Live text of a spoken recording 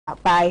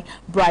by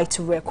Bright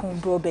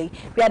Rekunbrobe.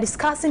 We are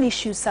discussing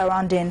issues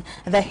surrounding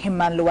the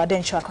Hima-Lower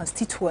Denchura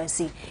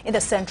constituency in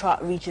the central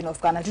region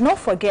of Ghana. Do not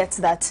forget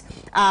that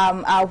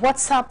our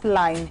WhatsApp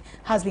line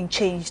has been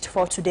changed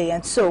for today,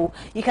 and so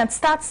you can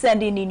start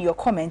sending in your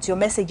comments, your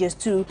messages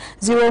to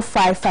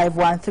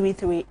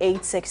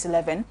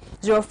 0551-338611,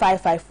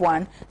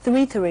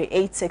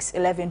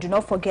 0551-338611. Do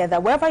not forget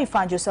that wherever you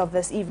find yourself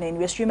this evening,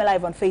 we're streaming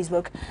live on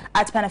Facebook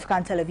at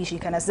Pan-African Television.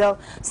 You can as well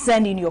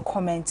send in your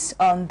comments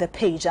on the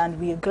page, and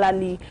we'll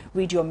gladly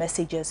read your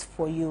messages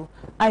for you.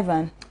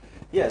 Ivan.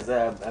 Yes,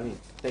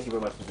 thank you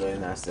very much for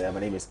joining us. My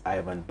name is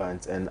Ivan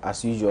Bant, and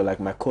as usual, like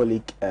my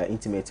colleague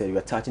intimated, we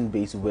are touching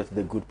base with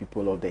the good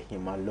people of the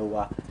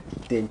Hima-Lower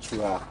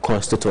Denchura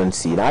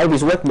constituency. Now, it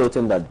is worth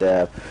noting that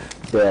the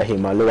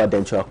Hima-Lower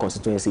Denchura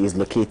constituency is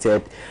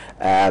located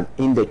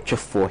in the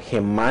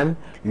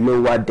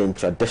Hima-Lower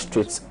Denchura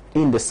districts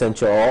in the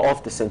central or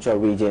of the central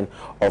region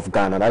of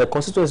Ghana. Now, the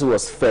constituency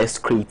was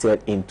first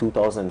created in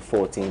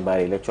 2014 by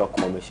the Electoral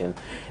Commission,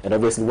 and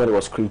obviously when it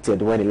was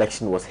created, when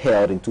election was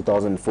held in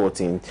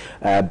 2014,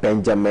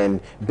 Benjamin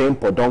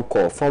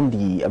Bempodonko from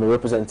the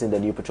representing the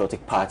New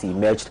Patriotic Party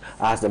emerged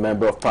as the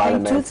member of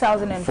parliament. In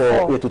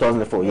 2004.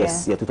 2004.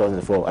 Yes,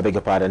 2004. I beg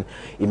your pardon.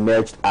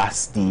 Emerged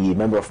as the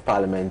member of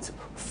parliament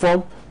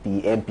from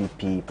the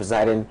MPP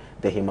presiding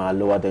the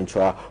Hima-Lower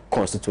Denchura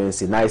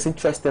constituency. Now, it's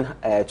interesting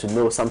to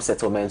know some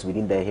settlements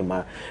within the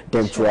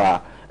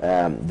Hima-Denchura,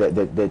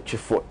 the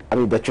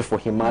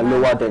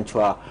Hima-Lower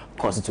Denchura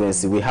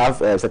constituency. We have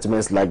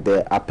settlements like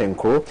the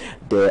Apenko,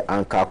 the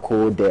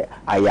Ankako, the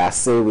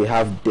Ayase, we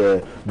have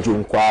the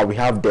Junkwa, we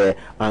have the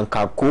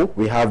Ankako,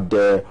 we have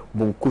the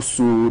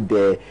Bunkusu,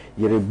 the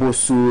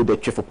Yerebosu, the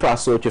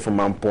Chifopraso,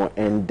 Chifomampo,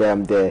 and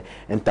the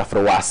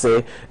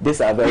Entafrawase.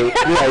 These are very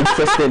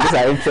interesting. These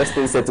are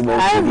interesting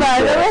settlements. You're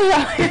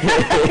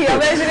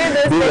mentioning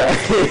this. These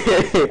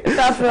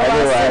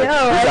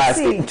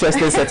are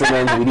interesting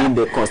settlements within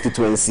the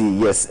constituency.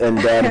 Yes, and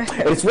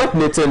it's worth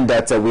noting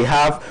that we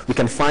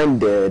can find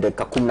the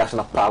Kakum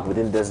National Park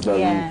within this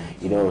very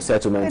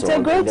settlement. It's a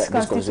great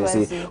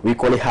constituency. We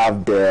equally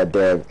have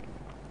the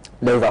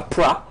River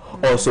Pra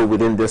also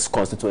within this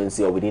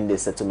constituency or within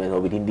this settlement or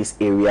within this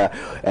area.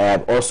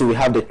 Also, we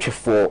have the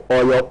Trifo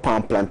Oil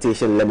Palm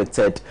Plantation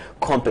Limited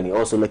Company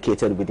also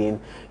located within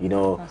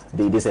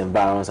these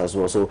environs as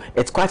well. So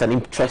it's quite an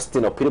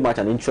interesting, or pretty much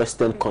an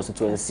interesting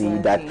constituency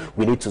that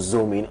we need to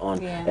zoom in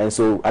on. And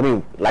so,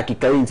 like you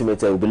can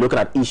intimate, we'll be looking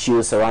at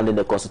issues surrounding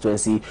the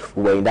constituency.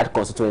 We were in that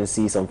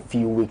constituency some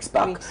few weeks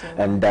back,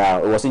 and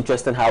it was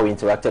interesting how we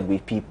interacted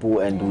with people,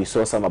 and we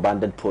saw some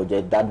abandoned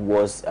project that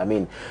was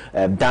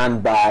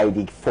done by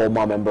the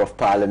former member of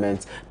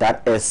parliament,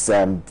 that is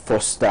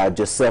Foster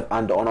Joseph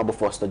Ando, Honorable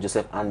Foster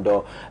Joseph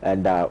Ando,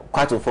 and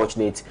quite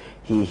unfortunate,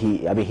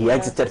 he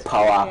exited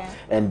power,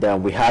 and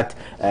we had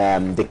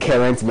the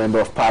current member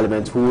of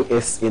parliament, who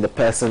is in the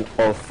person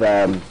of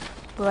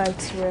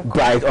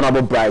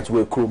Honorable Bright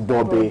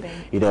Rekunbrobe,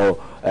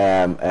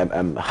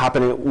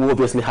 who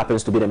obviously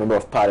happens to be the member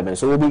of parliament.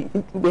 So we'll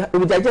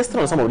be digesting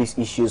on some of these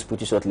issues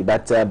pretty shortly.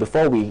 But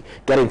before we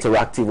get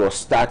interactive or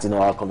start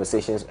our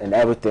conversations and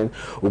everything,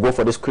 we'll go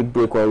for this quick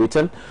break. When we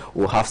return,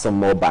 we'll have some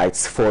more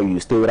bites for you.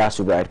 Stay with us.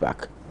 We'll be right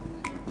back.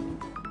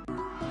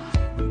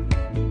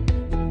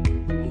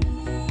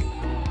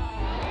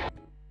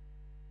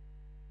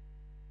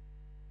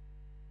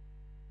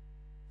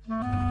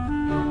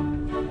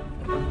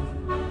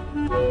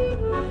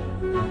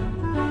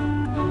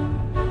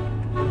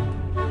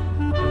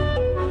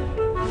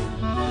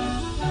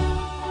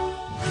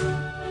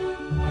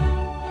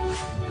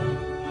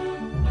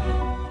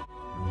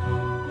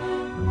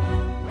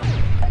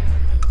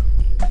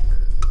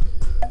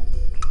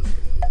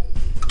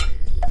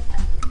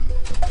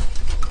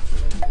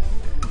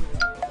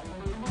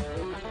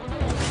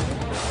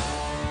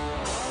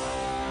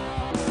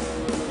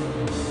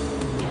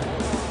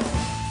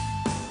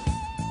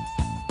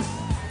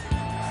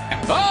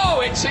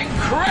 Oh, it's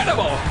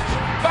incredible!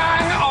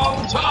 Bang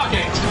on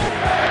target!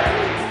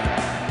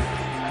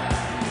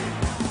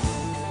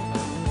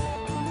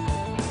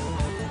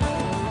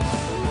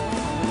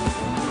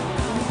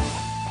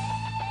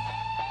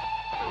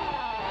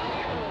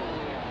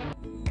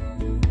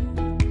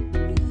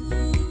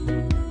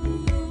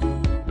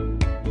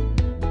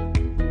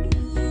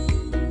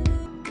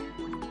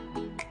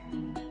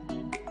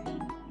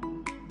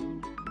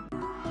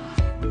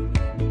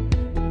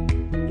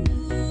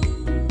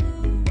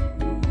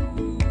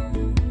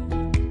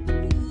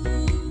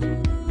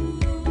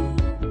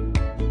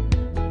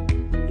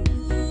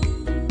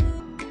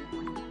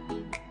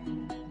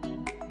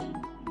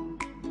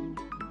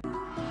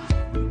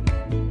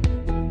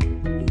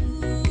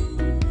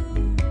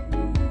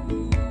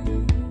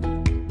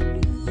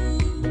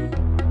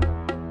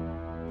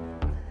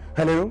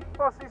 Hello?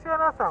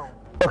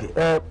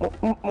 Okay,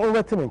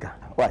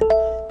 why?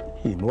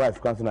 My wife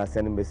comes and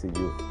send a message.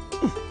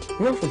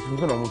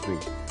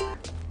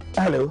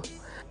 Hello?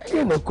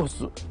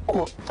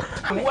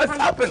 What's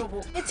happened?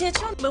 It's a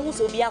child who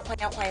will be a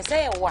quiet,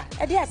 say, what?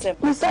 A dear, sir.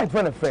 Besides,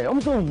 when a friend, I'm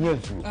so here.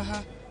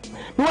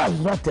 No,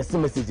 I'm not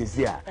testing messages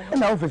here.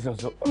 And I office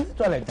so. I'm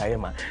toilet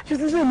time. She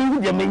says, "Me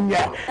with your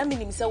mania." I mean,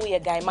 himself we a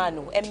guy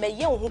manu, and me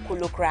young who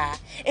kolokra.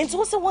 And so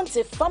also wants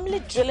a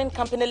family drilling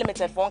company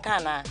limited for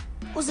Kana.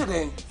 What's it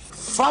then?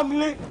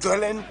 Family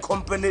Drilling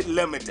Company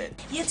Limited.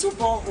 Ye two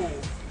borehole,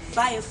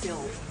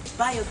 biofuel,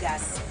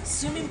 biogas,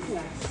 swimming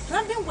pool,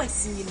 plumbing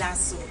works in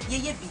Naso, ye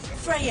be,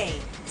 Frey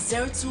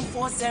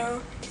 0240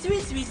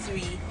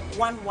 333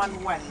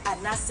 111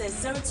 and NASA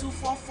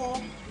 0244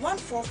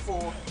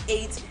 144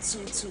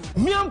 822.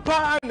 Me and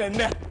Pa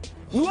and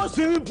you want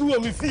swimming pool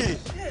me see.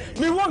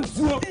 Me want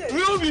to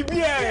you be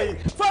there.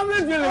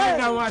 Family Drilling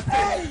now I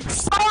say.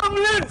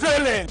 Family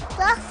Drilling.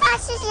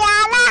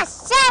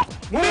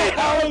 Me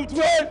out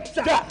with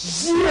that.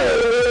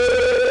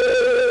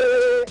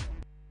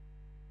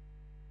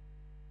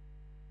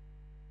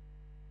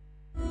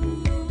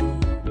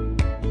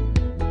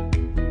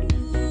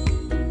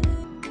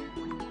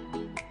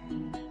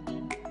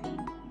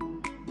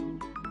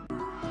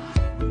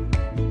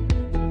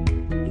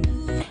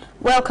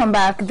 Welcome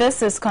back.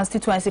 This is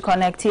Constituency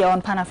Connect here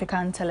on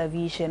Pan-African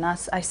Television.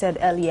 As I said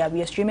earlier,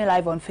 we are streaming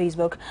live on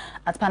Facebook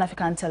at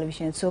Pan-African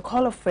Television. So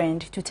call a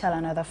friend to tell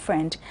another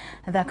friend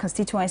that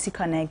Constituency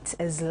Connect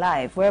is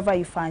live. Wherever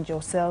you find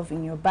yourself,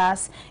 in your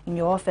bus, in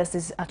your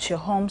offices, at your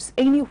homes,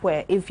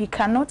 anywhere. If you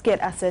cannot get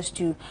access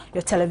to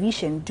your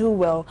television, do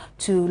well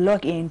to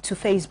log in to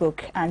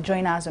Facebook and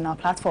join us on our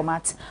platform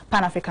at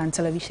Pan-African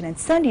Television and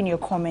send in your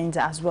comments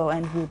as well,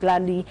 and we'll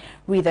gladly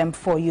read them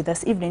for you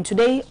this evening.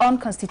 Today on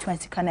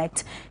Constituency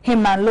Connect,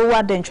 Himan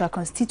Lower Dentra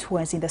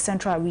constituency in the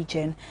central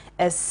region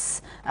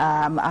is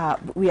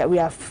we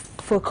are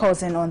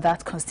focusing on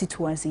that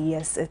constituency.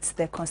 Yes, it's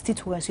the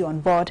constituency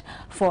on board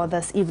for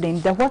this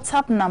evening. The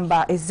WhatsApp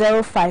number is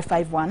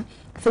 0551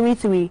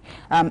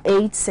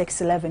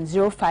 338611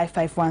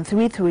 0551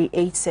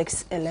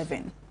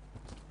 338611.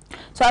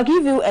 So I'll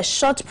give you a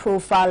short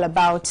profile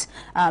about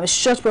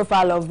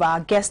of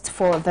our guest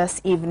for this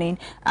evening,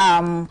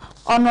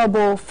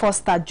 Honorable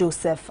Foster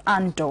Joseph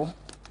Ando.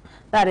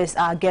 That is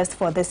our guest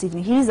for this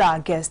evening. He's our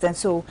guest, and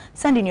so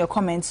send in your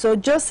comments. So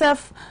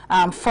Joseph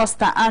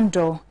Foster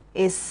Ando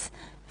is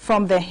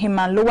from the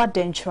Himan Lower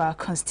Dentra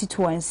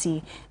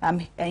constituency.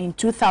 In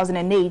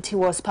 2008, he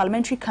was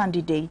parliamentary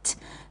candidate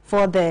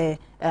for the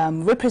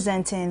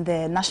representing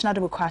the National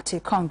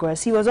Democratic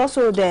Congress. He was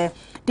also the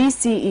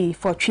DCE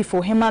for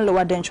Trifo Himan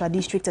Lower Dentra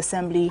District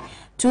Assembly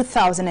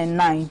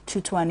 2009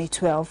 to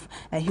 2012.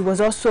 He was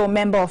also a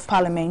member of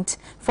Parliament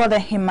for the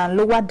Himan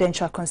Lower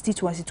Dentra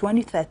constituency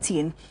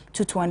 2013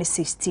 to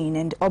 2016,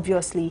 and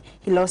obviously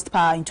he lost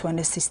power in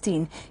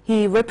 2016.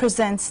 He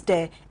represents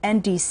the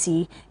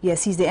NDC.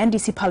 Yes, he's the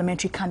NDC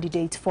parliamentary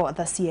candidate for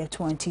this year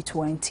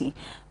 2020.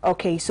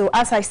 Okay, so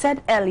as I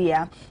said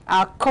earlier,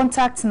 our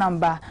contact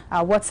number,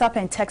 our WhatsApp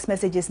and text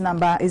messages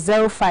number is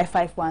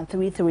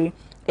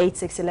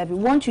 0551338611. We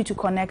want you to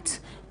connect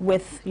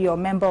with your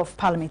member of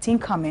parliament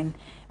incoming,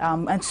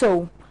 and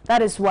so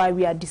that is why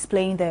we are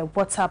displaying the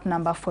WhatsApp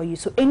number for you.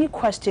 So any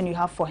question you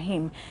have for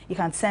him, you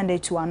can send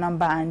it to our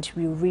number and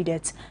we'll read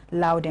it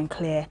loud and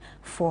clear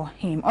for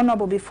him.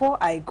 Honorable, before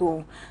I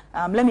go,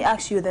 let me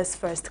ask you this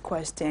first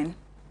question.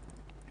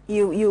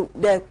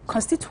 The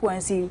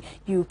constituency,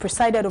 you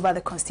presided over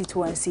the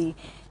constituency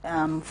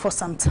for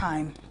some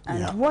time, and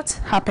yeah. What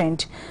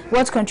happened?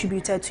 What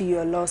contributed to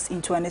your loss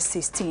in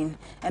 2016?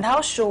 And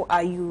how sure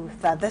are you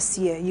that this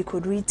year you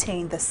could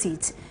retain the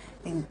seat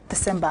in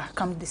December,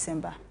 come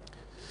December?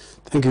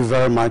 Thank you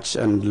very much,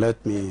 and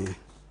let me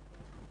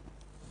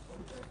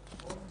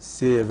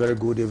say a very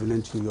good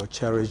evening to your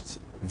cherished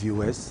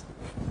viewers,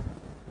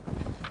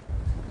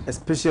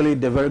 especially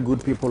the very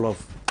good people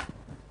of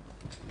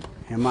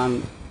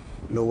Himan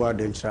Lower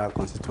Dentra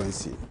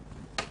constituency.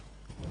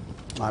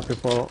 My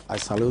people, I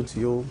salute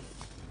you.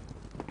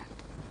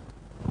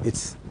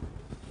 It's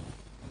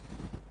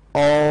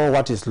all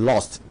what is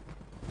lost,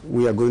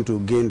 we are going to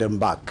gain them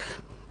back.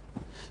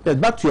 Yes,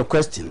 back to your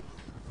question.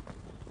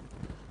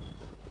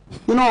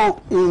 You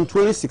know, in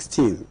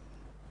 2016,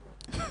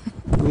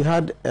 we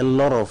had a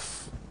lot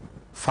of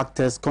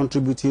factors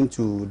contributing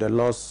to the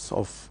loss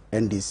of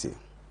NDC.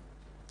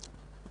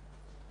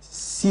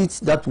 Seats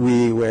that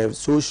we were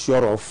so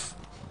sure of,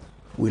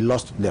 we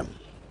lost them.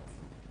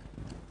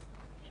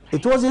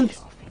 It wasn't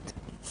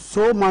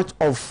so much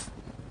of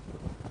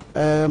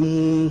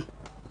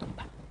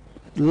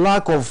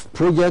lack of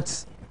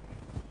projects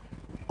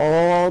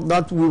or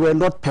that we were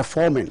not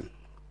performing.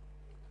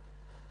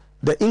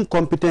 The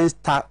incompetence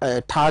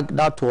tag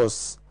that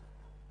was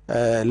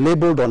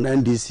labeled on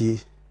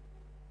NDC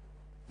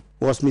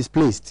was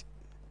misplaced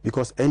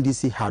because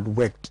NDC had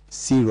worked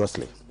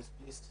seriously.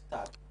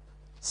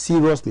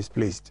 Serious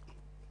misplaced.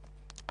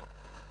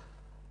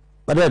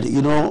 But then,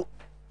 you know,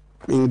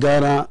 in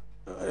Ghana,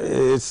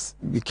 it's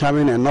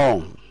becoming a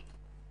norm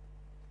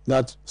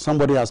that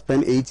somebody has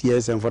spent 8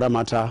 years, and for that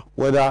matter,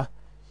 whether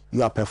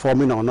you are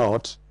performing or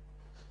not,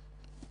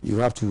 you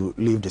have to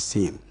leave the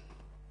scene.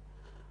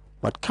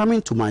 But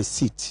coming to my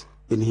seat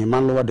in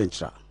Himan Lower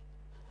Dentra,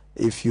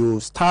 if you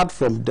start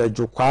from the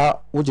Jokwa,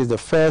 which is the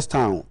first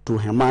town, to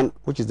Himan,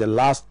 which is the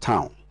last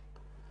town,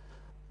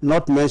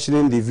 not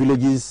mentioning the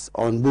villages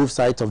on both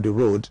sides of the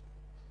road,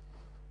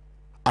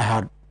 I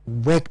had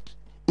worked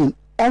in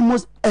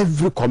almost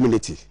every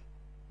community.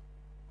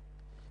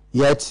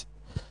 Yet,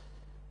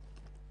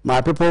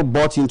 my people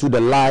bought into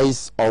the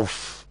lies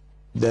of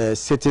the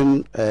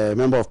sitting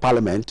member of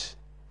parliament,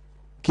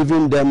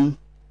 giving them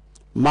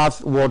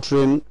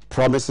mouth-watering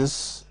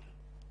promises,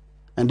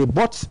 and they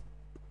bought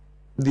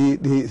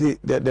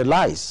the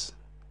lies,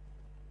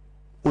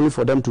 only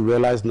for them to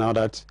realize now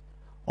that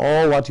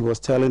all what he was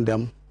telling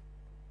them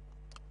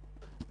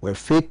were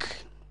fake,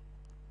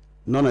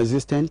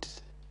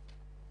 non-existent,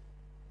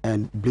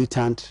 and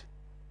blatant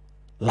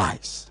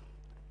lies.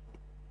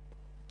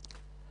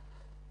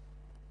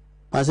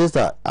 My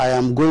sister, I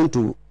am going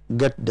to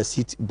get the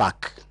seat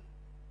back.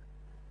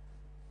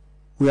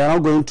 We are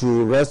not going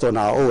to rest on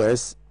our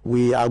OS.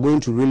 We are going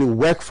to really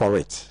work for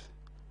it.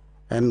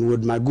 And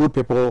with my good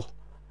people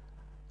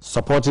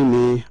supporting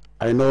me,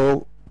 I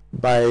know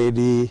by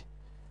the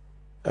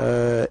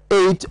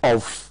 8th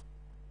of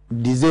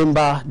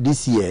December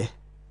this year,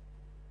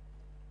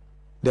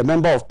 the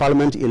member of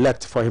parliament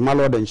elect for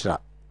Himalawa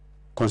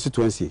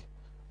constituency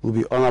will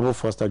be Honorable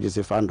Foster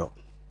Joseph Ando.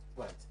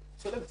 Right.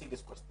 So let me take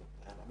this question.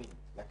 I mean,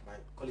 like my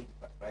colleague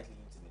rightly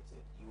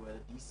intimated, you were the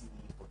DCE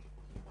for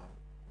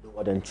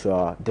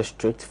Lower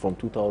district from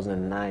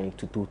 2009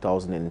 to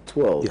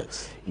 2012.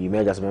 Yes. You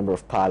emerged as a member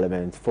of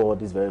parliament for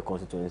this very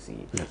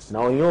constituency. Yes.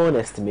 Now, in your own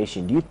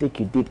estimation, do you think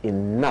you did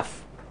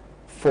enough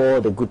for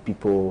the good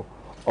people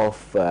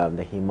of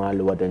the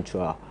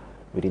Lower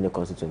within the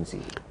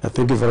constituency?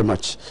 Thank you very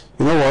much.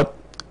 You know what?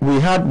 We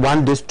had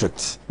one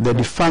district, the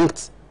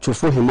defunct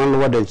Chufu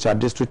Lower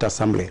District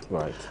Assembly.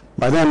 Right.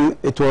 But then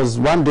it was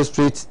one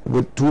district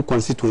with two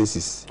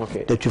constituencies.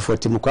 Okay. The Chufu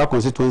Timukwa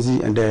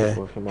constituency and the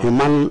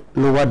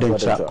Lower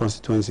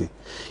constituency.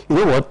 You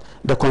know what?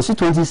 The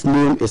constituency's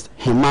name is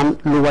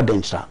Lower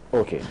Dencha.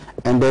 Okay.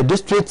 And the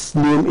district's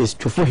name is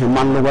Chufu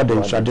Lower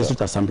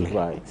District Assembly.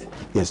 Right.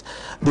 Yes.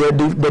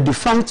 The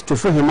defunct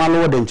Chufu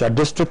Lower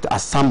District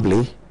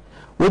Assembly,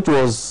 which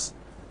was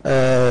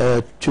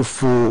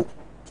Chufu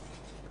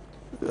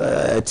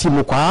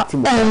Timukwa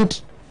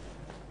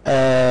and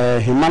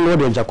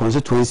Lower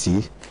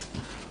constituency,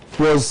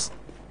 was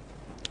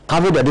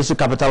having the district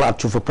capital at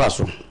Chufu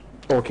Praso.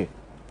 Okay.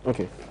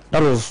 Okay.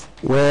 That was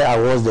where I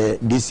was the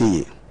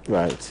DCE.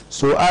 Right.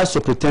 So I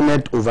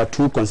superintended over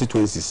two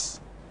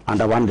constituencies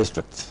under one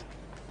district.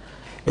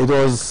 It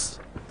was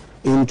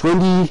in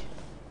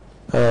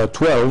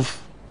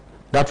 2012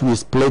 that we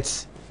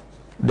split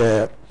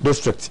the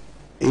district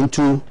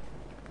into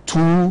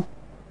two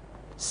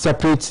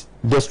separate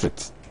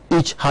districts,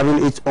 each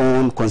having its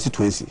own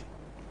constituency.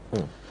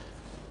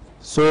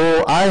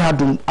 So I had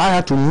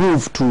to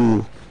move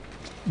to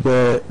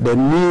the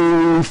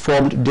newly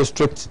formed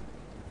district,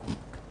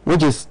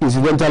 which is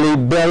incidentally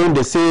bearing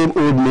the same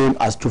old name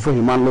as Chufu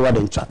Lower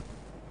Dencha,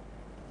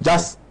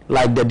 just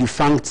like the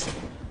defunct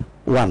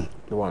one.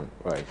 The one,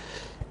 right.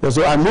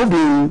 So I moved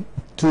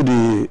into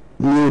the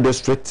new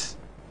district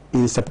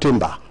in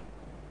September,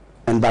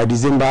 and by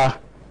December,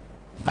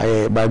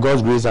 by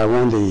God's grace, I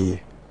won the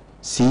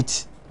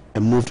seat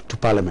and moved to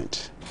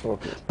Parliament.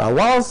 Okay. But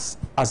whilst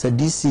as a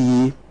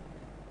DCE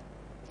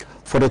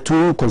for the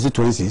two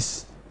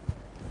constituencies,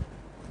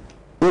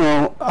 you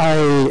know,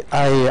 I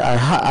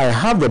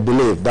have the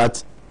belief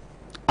that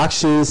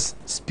actions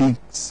speak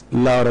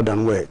louder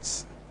than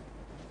words,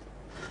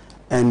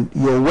 and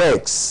your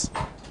works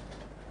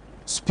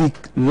speak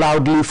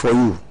loudly for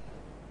you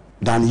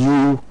than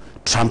you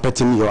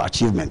trumpeting your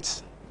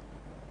achievements.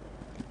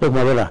 Look,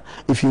 my brother,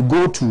 if you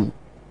go to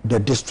the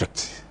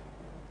district,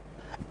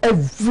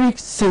 every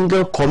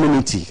single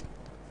community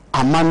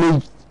I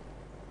managed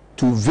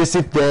to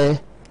visit there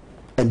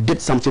and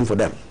did something for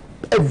them.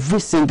 Every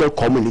single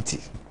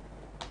community.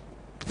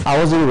 I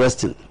wasn't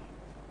resting.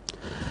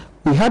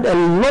 We had a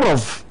lot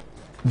of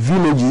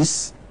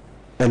villages,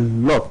 a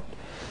lot.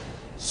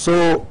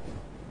 So,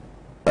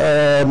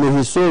 may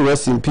his soul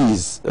rest in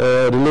peace.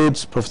 The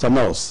late Professor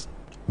Miles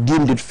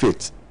deemed it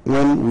fit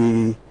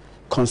when we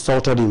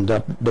consulted him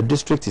that the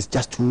district is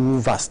just too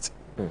vast.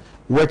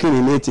 Working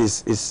in it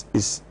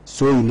is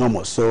so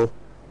enormous, so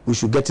we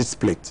should get it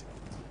split.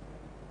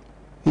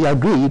 He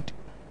agreed,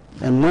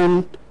 and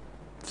when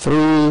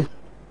 3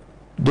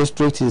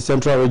 districts in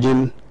Central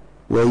Region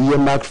were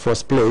earmarked for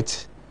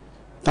split,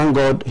 thank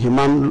God,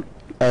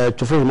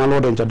 Chufu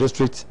Lower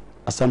District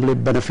Assembly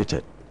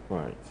benefited.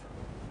 Right.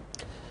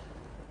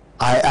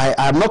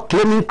 I'm not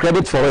claiming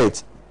credit for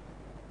it,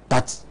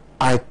 but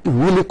I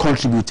really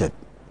contributed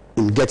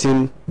in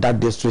getting that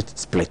district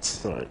split.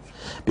 Right.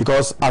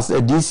 Because as a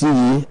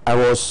DCE, I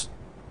was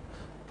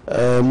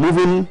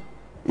moving,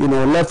 you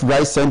know, left,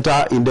 right,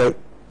 center in the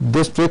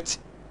district,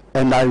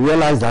 and I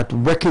realized that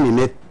working in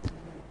it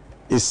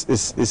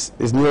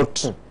is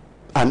not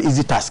an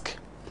easy task.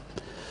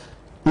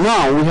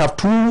 Now we have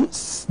 2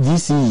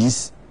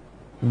 DCEs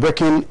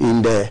working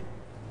in the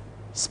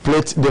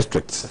split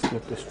districts.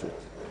 Split district.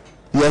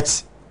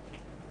 Yet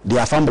they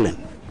are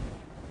fumbling.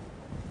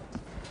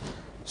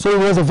 So it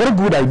was a very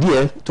good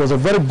idea. It was a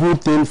very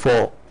good thing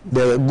for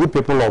the good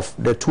people of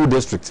the 2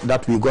 districts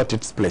that we got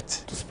it split.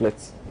 To split?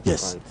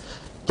 Yes. Right.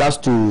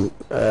 Just to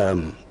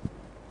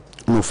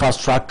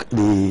fast track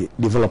the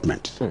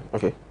development.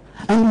 Okay.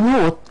 And you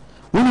know what?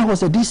 When I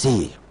was a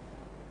DCA,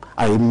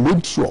 I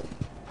made sure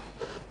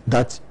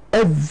that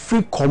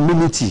every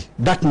community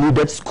that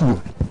needed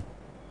school,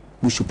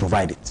 we should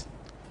provide it.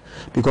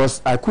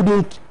 Because I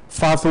couldn't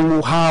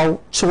fathom how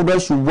children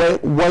should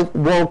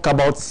walk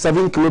about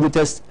 7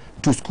 kilometers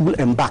to school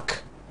and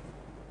back,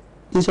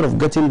 instead of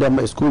getting them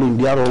a school in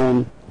their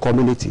own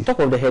community. Top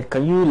of the head,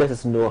 can you let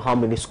us know how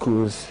many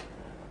schools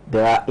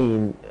there are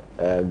in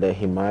the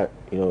Hima,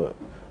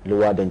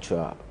 Lower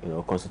Denchua,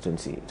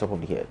 constituency? Top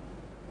of the head.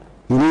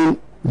 You mean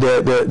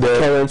the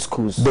current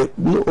schools?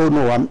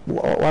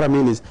 What I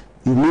mean is,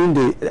 you mean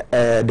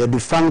the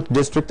defunct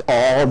district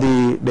or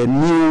the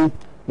new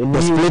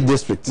split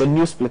district? The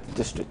new split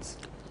districts.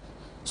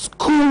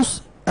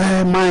 Schools.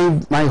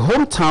 My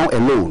hometown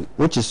alone,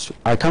 which is,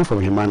 I come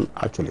from Himan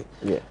actually.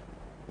 Yeah.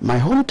 My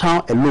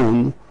hometown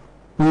alone,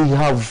 we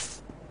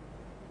have,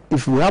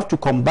 if we have to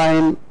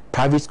combine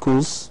private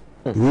schools,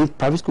 you mean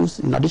private schools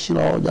in addition,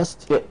 or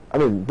just? Yeah, I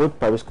mean both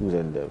private schools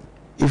and.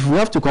 If we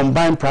have to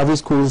combine private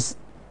schools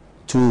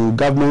to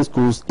government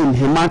schools in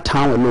Himan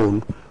town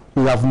alone,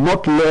 we have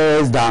not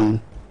less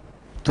than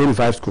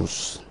 25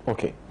 schools.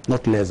 Okay.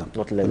 Not less than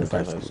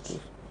 25 schools.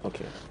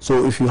 Okay.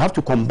 So if you have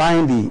to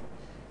combine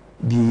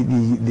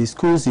the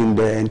schools in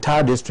the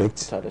entire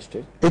district,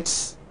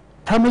 it's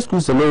primary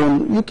schools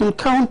alone, you can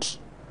count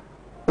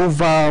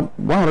over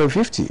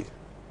 150.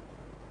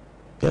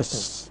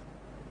 Yes.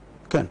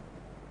 Okay.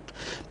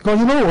 Because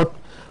you know what?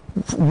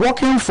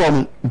 Walking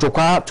from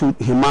Joka to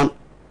Himan,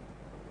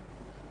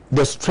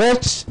 the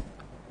stretch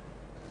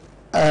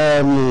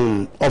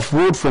of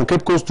road from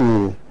Cape Coast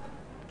to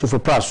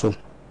Fopraso,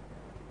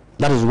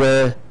 that is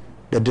where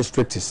the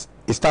district is.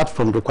 It starts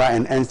from Joka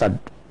and ends at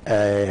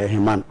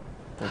Himan.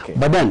 Okay.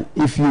 But then,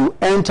 if you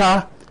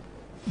enter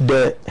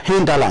the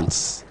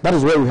hinterlands, that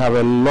is where we have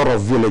a lot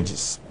of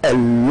villages, a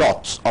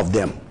lot of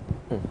them,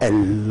 a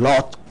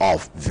lot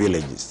of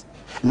villages.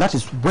 And that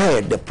is where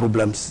the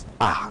problems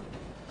are.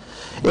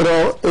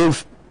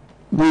 If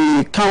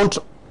we count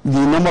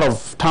the number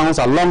of towns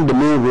along the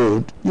main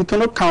road, you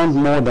cannot count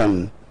more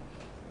than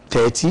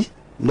 30,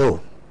 no.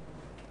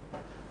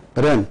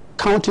 But then,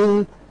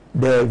 counting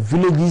the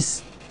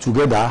villages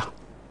together,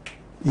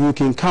 you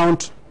can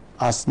count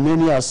as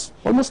many as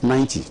almost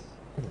 90.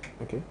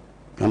 Okay.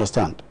 You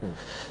understand?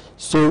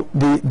 So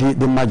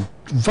the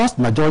vast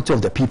majority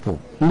of the people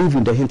live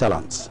in the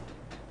hinterlands.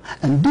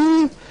 And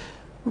they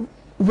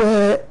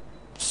were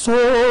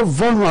so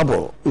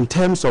vulnerable in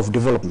terms of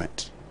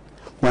development.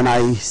 When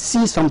I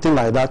see something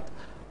like that,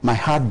 my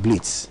heart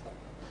bleeds.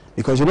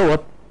 Because you know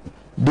what?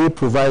 They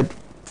provide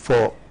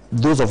for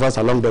those of us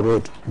along the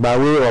road by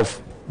way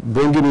of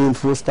bringing in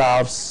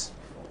foodstuffs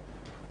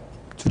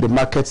to the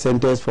market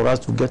centers for us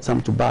to get some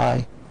to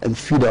buy and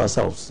feed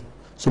ourselves.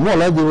 So more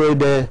like they were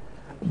the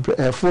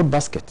food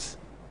baskets.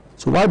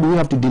 So why do we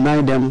have to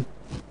deny them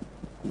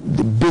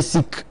the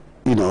basic,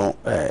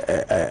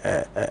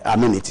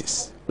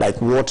 amenities like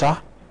water,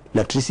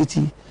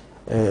 electricity,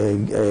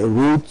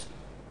 roads?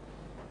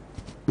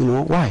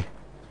 Why?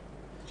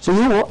 So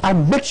I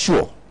make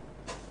sure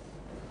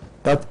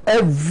that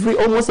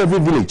almost every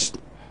village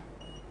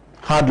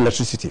had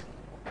electricity.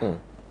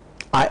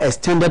 I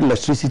extended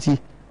electricity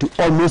to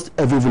almost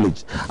every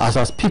village. As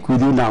I speak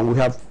with you now, we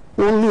have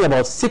only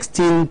about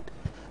 16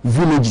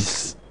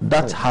 villages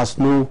that has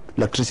no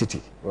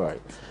electricity. Right.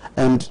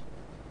 And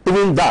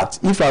even that,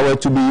 if I were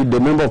to be the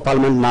member of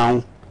parliament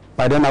now,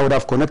 by then I would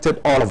have connected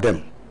all of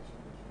them.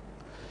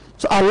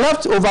 So I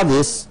left over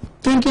this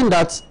thinking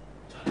that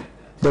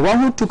the one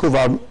who took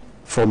over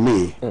from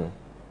me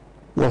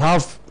will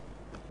have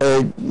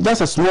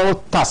just a small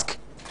task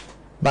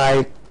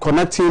by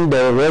connecting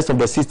the rest of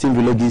the 16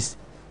 villages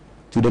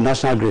to the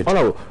national grid. Oh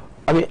no,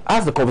 I mean,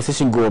 as the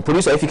conversation goes on,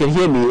 producer, if you can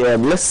hear me,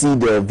 let's see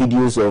the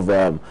videos of,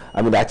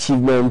 the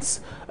achievements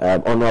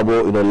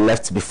Honorable,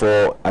 left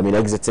before,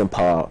 exiting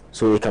power,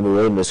 so it can be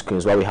running the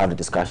screens while we have the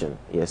discussion.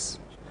 Yes.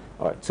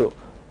 All right. So,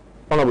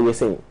 Honorable, you're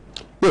saying?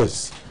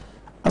 Yes.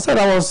 I said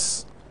I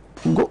was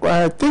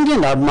thinking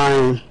that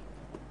my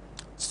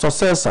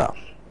successor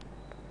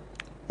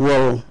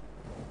will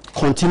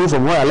continue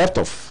from where I left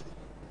off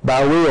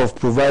by way of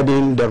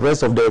providing the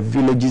rest of the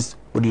villages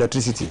with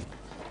electricity.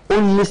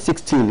 Only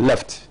 16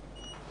 left.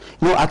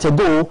 At a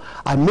go,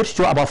 I made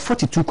sure about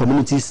 42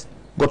 communities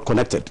got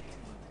connected.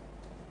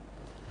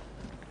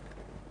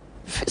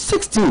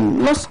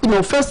 16,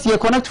 first year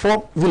connect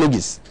 4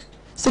 villages.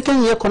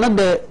 Second year connect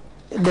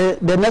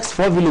the next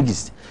 4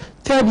 villages.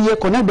 Third year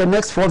connect the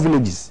next 4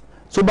 villages.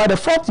 So by the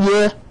 4th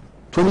year,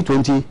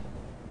 2020,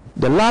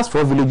 the last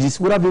 4 villages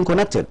would have been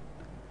connected.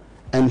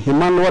 And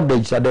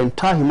the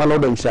entire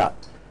Himalaya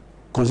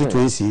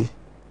constituency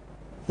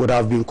would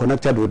have been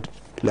connected with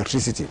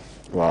electricity.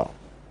 Wow.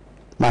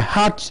 My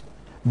heart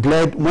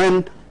bled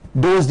when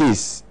those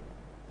days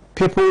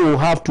people will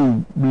have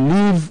to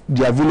leave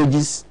their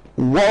villages,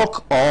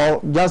 walk,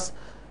 or just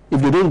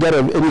if they don't get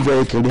any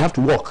vehicle, they have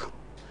to walk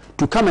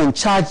to come and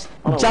charge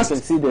just you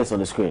can see this on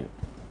the screen.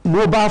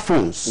 Mobile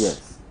phones.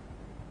 Yes.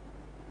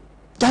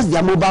 Just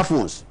their mobile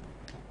phones.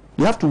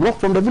 You have to walk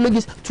from the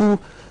villages to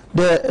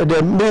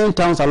the main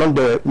towns along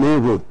the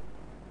main road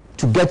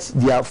to get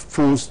their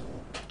phones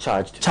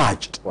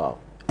charged. Wow.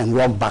 And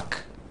walk back.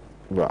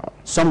 Wow.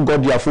 Some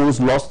got their phones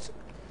lost,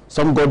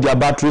 some got their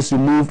batteries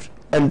removed,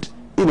 and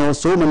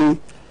so many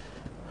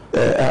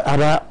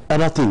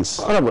other things.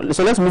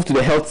 So let's move to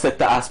the health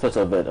sector aspect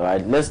of it. All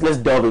right, let's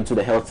delve into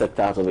the health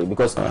sector out of it,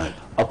 because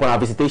upon our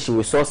visitation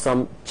we saw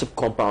some chip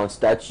compounds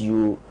that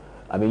you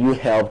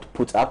helped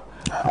put up,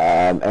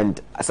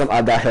 and some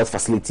other health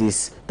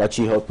facilities that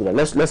you helped put up.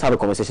 Let's have a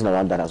conversation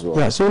around that as well.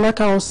 Yeah. So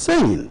like I was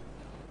saying,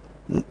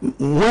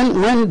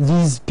 when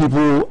these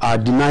people are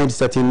denied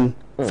certain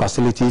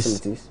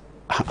facilities,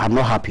 I'm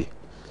not happy.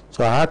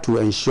 So I had to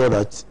ensure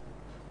that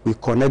we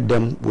connect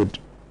them with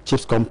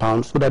CHIPS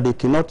compounds so that they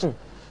cannot,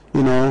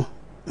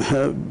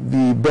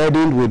 be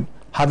burdened with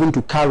having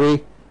to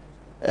carry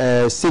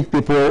sick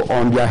people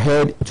on their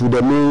head to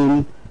the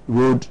main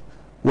road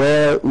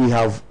where we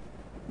have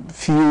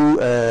few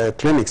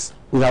clinics.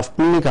 We have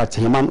clinic at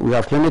Himan, we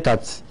have clinic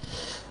at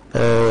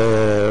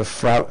Frame,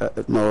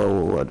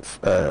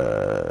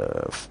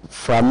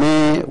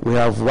 we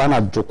have one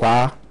at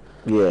Jokwa.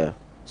 Yeah.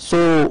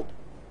 So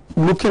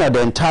looking at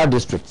the entire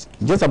district,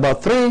 just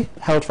about 3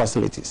 health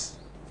facilities.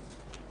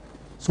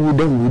 So we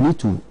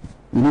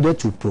needed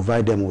to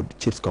provide them with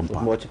CHIPS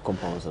compounds. More chip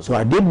compounds. So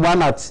I did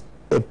one at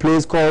a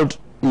place called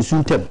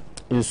Insuntem.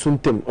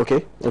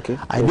 Okay.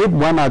 I did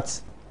one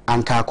at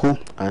Ankako.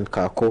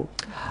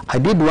 I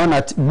did one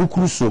at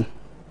Bukruso.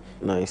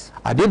 Nice.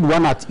 I did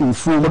one at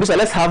Info. Producer,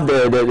 let's have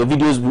the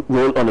videos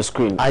roll on the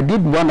screen. I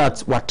did one at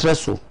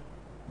Watreso.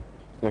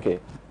 Okay.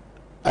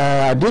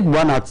 I did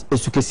one at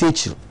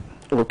Esukesechi.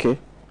 Okay.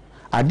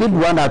 I did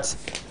one at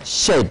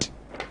Shed,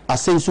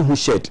 Asensuhu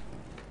Shed.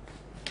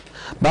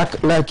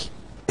 But like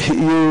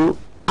you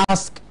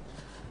ask,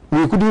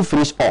 we couldn't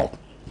finish all.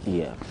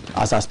 Yeah.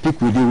 As I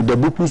speak with you, the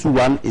Bukruso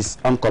one is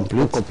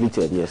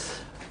uncompleted, yes.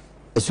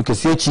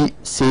 Esukesechi,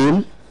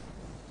 same.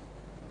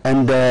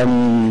 And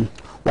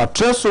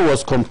Watreso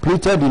was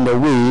completed in a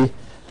way,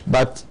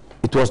 but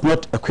it was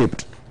not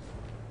equipped.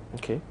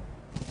 Okay.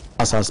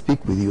 As I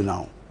speak with you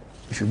now,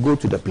 if you go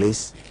to the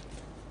place,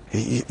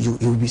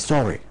 you'll be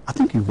sorry. I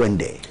think you went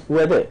there. We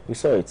were there. We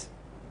saw it.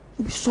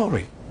 You'll be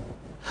sorry.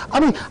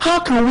 I mean, how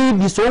can we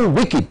be so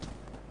wicked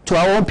to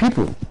our own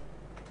people?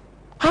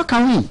 How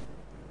can we?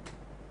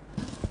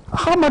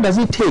 How much does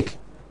it take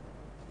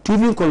to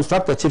even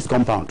construct a CHIPS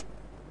compound?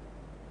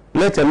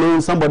 Let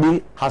alone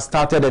somebody has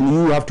started and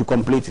you have to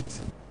complete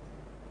it.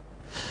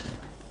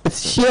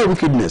 It's sheer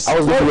wickedness. I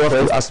was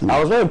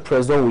very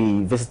impressed when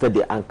we visited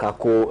the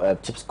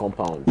Ankako CHIPS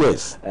compound.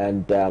 Yes.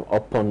 And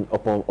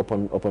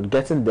upon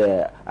getting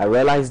there, I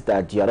realized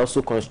that you had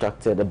also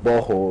constructed a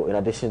borehole in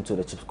addition to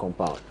the CHIPS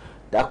compound.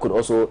 That could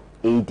also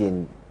aid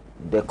in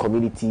the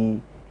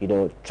community,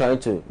 trying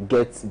to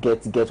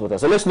get water.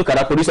 So let's look at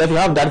that. Producer, if you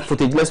have that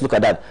footage, let's look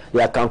at that. The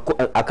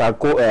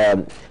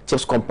Akanko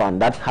CHIPS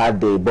compound that had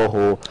the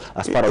borehole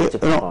as part of the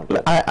CHIPS compound.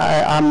 Yeah.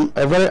 I am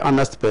a very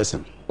honest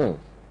person.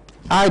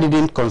 I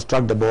didn't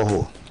construct the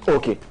borehole.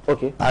 Okay.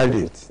 I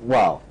did.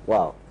 Wow.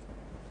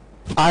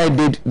 I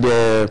did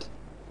the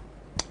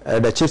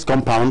CHIPS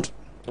compound.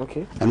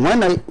 Okay. And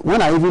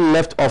when I even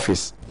left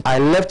office, I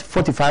left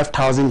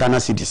 45,000 Ghana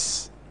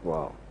cedis.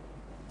 Wow.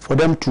 For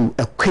them to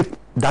equip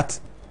that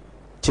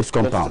CHIPS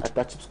compound.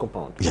 That CHIPS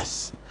compound.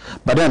 Yes.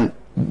 But then,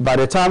 by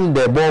the time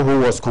the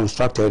borehole was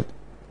constructed,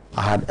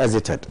 I had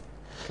exited.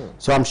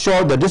 So I'm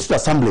sure the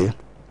district assembly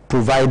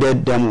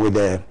provided them with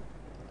a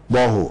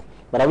borehole.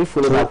 But are we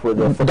following up with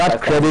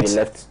that credit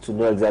left to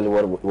know exactly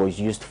what it was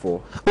used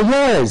for? Oh,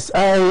 yes.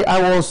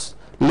 I was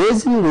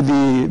liaising with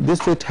the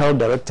district health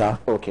director.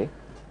 Okay.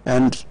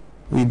 And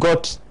we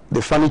got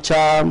the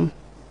furniture,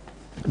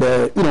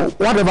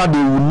 whatever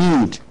they will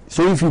need.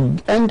 So if you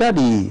enter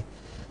the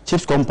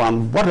CHIPS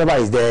compound, whatever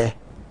is there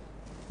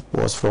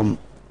was from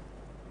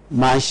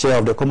my share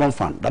of the common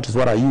fund. That is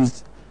what I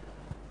used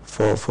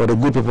for the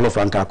good people of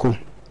Ankako.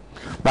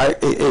 But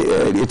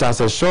it has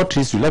a short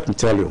history, let me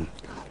tell you.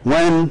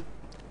 When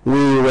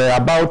we were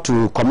about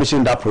to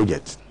commission that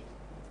project,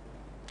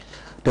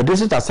 the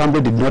district assembly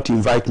did not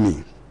invite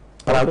me,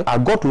 but okay. I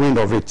got wind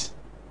of it.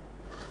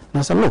 And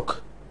I said,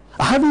 look,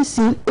 I haven't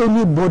seen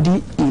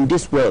anybody in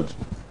this world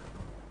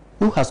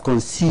who has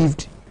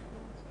conceived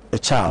a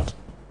child.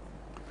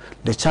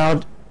 The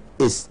child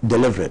is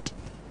delivered.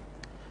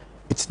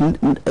 It's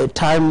a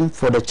time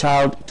for the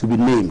child to be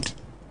named.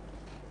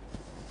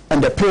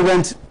 And the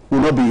parent will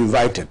not be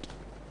invited.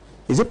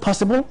 Is it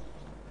possible?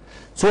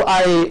 So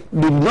I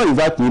did not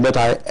invite me, but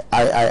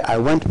I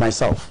went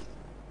myself.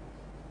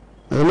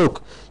 I said,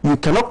 look, you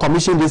cannot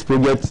commission this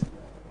project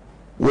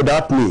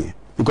without me,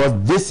 because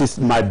this is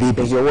my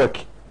baby. It's your work.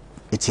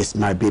 It is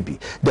my baby.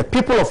 The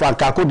people of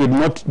Ankako did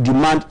not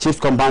demand CHIPS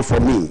compound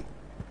from me.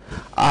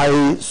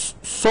 I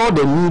saw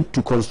the need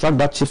to construct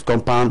that CHIPS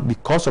compound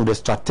because of the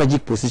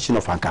strategic position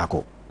of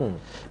Ankako.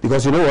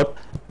 Because you know what?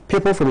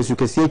 people from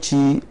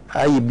Sukesiechi,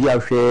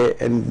 Ayibiafe,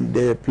 and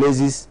the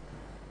places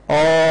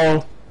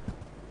all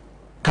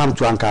come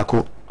to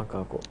Ankako.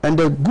 And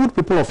the good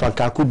people of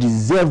Ankako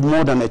deserve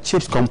more than a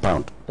chief's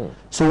compound.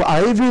 So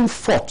I even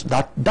thought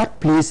that that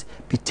place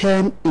be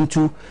turned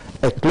into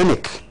a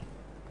clinic.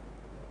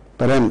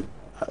 But then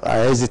I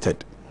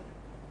hesitated.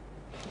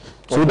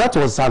 So that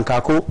was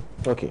Ankako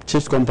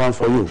chief's compound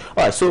for you.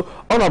 All right, so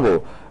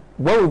Honorable,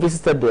 when we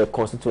visited the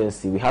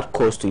constituency, we had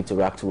cause to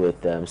interact with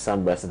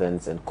some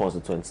residents and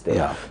constituents there.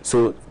 Yeah.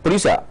 So,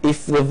 producer,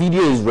 if the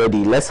video is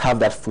ready, let's have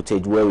that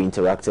footage where we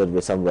interacted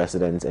with some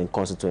residents and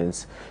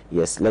constituents.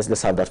 Yes,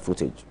 let's have that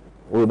footage.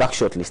 We'll be back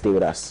shortly. Stay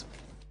with us.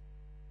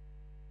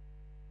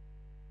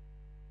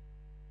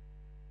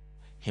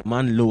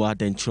 Heman Lower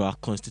Dentra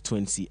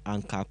constituency,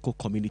 Ankako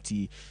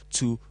community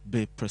to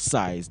be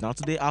precise. Now,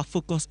 today our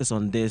focus is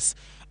on this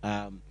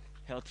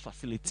health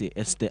facility.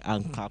 It's the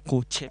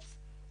Ankako Chiefs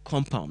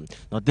compound.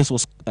 Now, this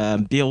was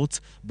built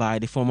by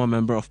the former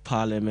member of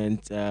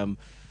parliament,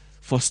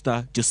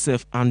 Foster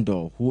Joseph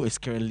Andor, who is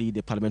currently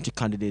the parliamentary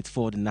candidate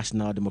for the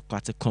National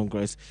Democratic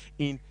Congress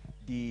in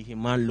the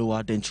Heman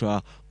Lower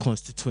Dentra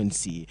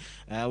constituency.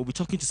 We'll be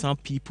talking to some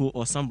people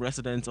or some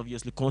residents,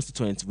 obviously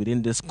constituents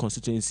within this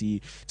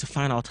constituency, to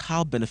find out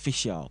how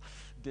beneficial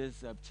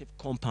this chip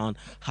compound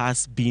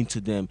has been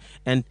to them.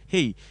 And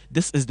hey,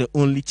 this is the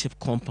only chip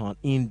compound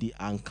in the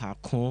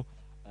Ankako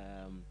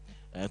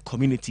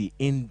community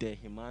in the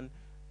Heman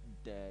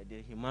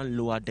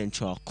Lower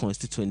Dentra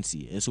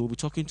constituency. And so we'll be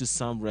talking to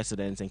some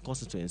residents and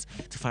constituents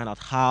to find out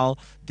how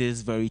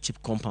this very cheap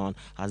compound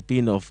has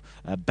been of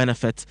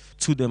benefit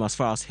to them as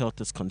far as health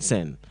is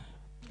concerned.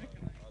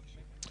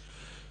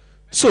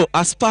 So,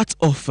 as part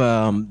of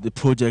the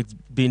project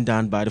being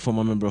done by the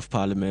former member of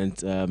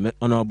parliament,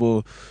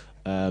 Honorable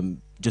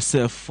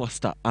Joseph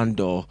Foster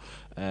Andor,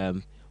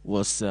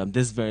 was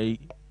this very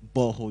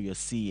borehole you're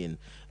seeing.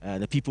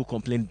 The people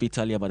complained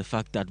bitterly about the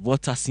fact that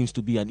water seems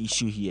to be an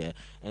issue here,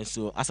 and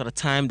so as at the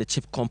time the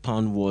chip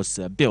compound was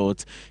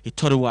built, he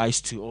thought it wise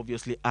to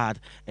obviously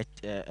add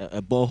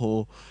a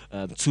borehole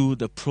to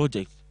the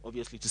project,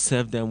 obviously to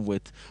serve them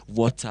with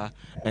water.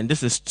 And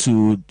this is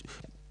to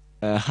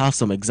have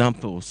some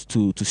examples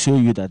to show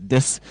you that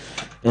this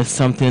is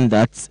something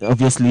that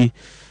obviously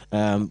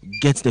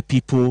gets the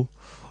people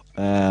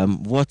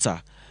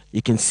water.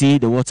 You can see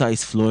the water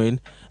is flowing,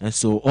 and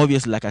so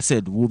obviously, like I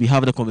said, we'll be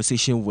having a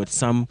conversation with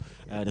some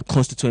the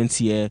constituents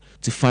here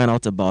to find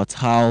out about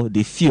how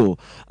they feel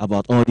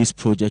about all these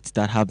projects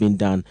that have been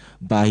done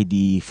by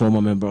the former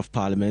member of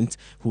parliament,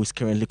 who is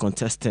currently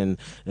contesting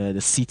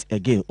the seat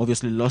again.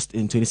 Obviously lost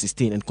in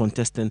 2016 and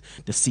contesting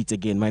the seat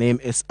again. My name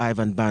is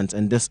Ivan Bant,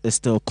 and this is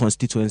still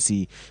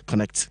Constituency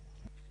Connect.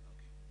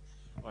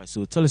 All right,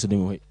 so tell us your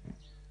name. Wait.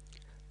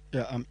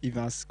 Yeah, I'm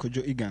Evans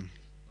Kojo Igan.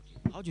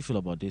 How do you feel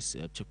about this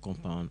chip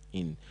compound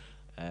in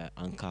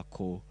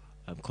Ankako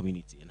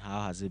community, and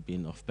how has it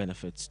been of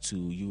benefit to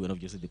you and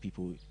obviously the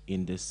people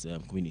in this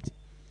community?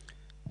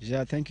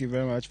 Yeah, thank you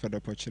very much for the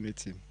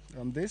opportunity.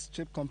 This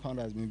chip compound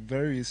has been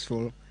very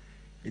useful.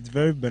 It's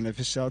very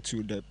beneficial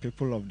to the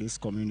people of this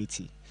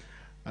community.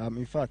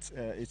 In fact,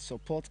 it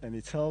supports and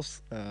it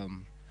helps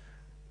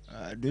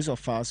those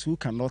of us who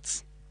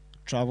cannot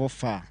travel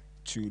far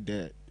to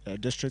the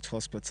district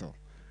hospital.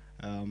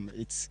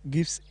 It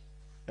gives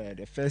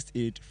the first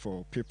aid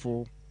for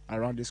people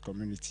around this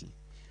community.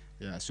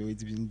 Yeah, so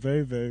it's been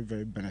very, very,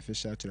 very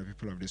beneficial to the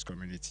people of this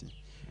community.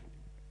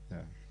 Yeah.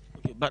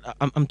 Okay, but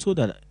I'm told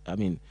that, I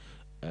mean,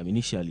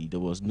 initially there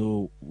was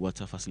no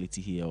water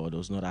facility here, or there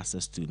was not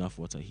access to enough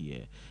water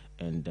here,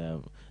 and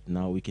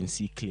now we can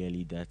see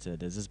clearly that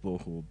there's this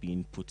borehole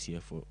being put here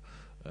for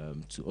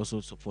to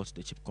also support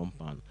the chip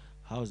compound.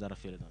 How is that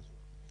affected as well?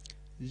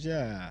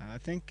 Yeah, I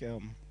think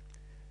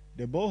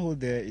the borehole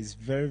there is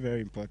very,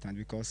 very important,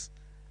 because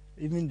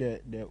even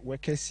the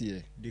workers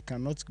here, they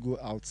cannot go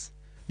out.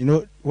 You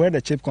know, where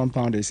the chip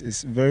compound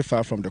is very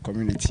far from the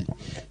community.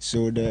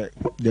 So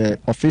the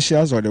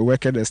officials or the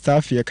workers, the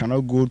staff here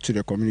cannot go to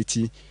the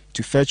community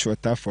to fetch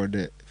water for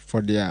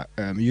their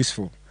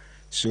useful.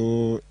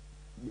 So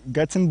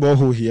getting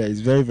borehole here is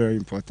very, very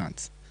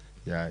important.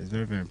 Yeah, it's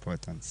very, very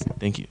important.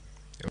 Thank you.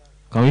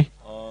 Can we?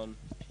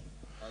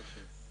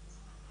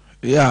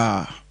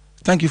 Yeah,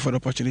 thank you for the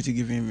opportunity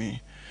given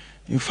me.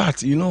 In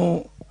fact, you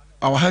know,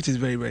 our health is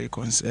very, very,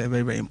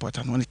 very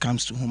important when it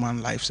comes to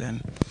human lives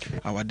and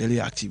our daily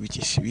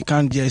activities. We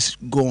can't just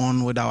go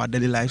on with our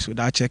daily lives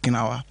without checking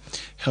our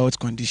health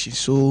conditions.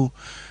 So,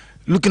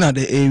 looking at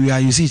the area,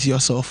 you see it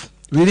yourself.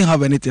 We didn't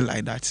have anything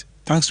like that.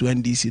 Thanks to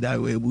NDC that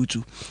we were able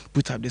to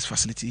put up this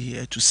facility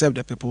here to serve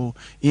the people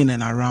in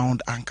and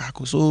around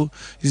Ankako. So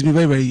it's been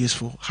very, very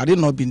useful. Had it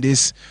not been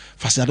this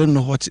facility, I don't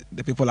know what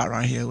the people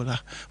around here will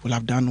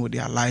have done with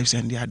their lives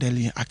and their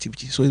daily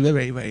activities. So it's very,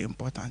 very, very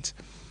important.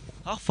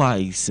 How far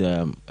is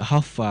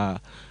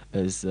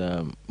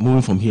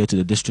moving from here to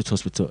the district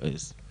hospital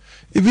is?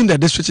 Even the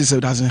district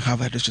itself doesn't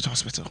have a district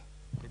hospital.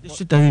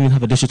 District doesn't even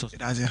have a district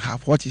hospital. It doesn't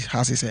have. What it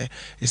has is a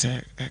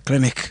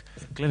clinic.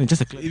 Clinic,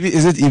 just a clinic.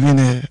 Is it even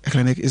a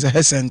clinic? It's a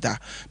health center,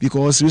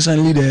 because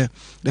recently the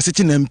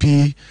sitting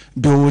MP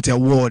built a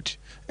ward,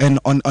 and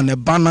on a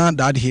banner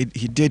that he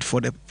did for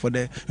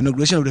the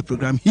inauguration of the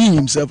program, he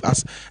himself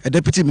as a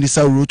deputy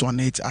minister wrote on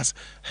it as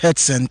health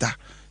center.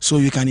 So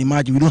you can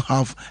imagine we don't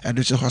have a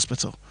district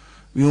hospital.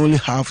 We only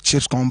have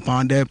Chiefs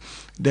Compound. The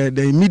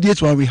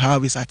immediate one we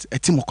have is at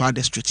Timokwa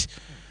District.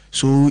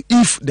 So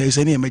if there is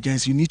any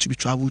emergency, you need to be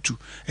traveled to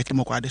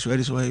Timokwa District. That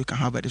is where you can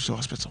have a district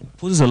hospital.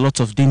 Poses a lot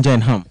of danger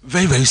and harm.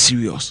 Very, very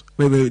serious.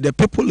 The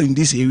people in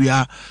this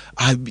area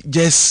are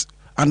just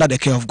under the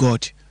care of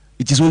God.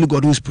 It is only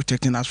God who is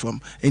protecting us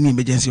from any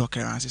emergency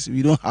occurrences.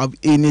 We don't have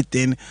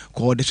anything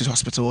called district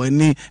hospital or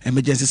any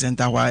emergency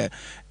center where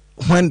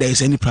when there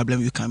is any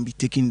problem you can be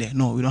taken there.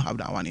 No, we don't have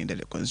that one in the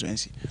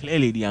constituency.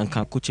 Clearly, the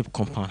Ankanko Chip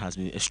compound has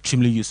been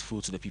extremely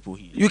useful to the people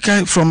here. You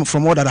can, from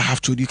what that I have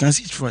told you, can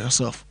see it for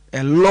yourself.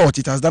 A lot.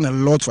 It has done a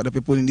lot for the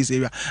people in this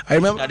area. I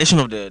remember the addition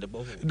of the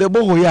borehole. The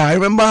borehole, yeah. I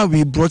remember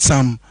we brought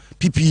some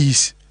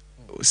PPEs.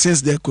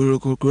 Since the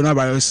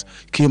coronavirus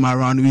came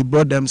around, we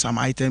brought them some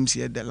items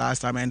here the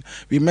last time, and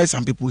we met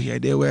some people here.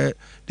 They were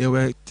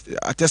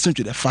attesting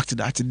to the fact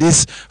that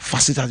this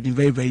facility has been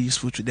very, very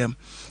useful to them.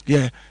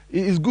 Yeah,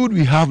 it's good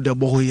we have the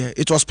borehole here.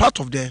 It was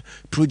part of the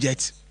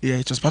project. Yeah,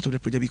 it was part of the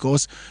project,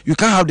 because you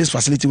can't have this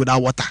facility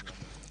without water.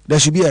 There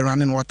should be a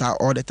running water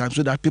all the time,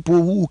 so that people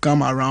who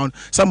come around,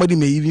 somebody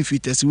may even feel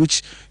thirsty,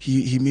 which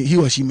he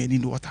or she may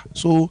need water.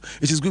 So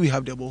it is good we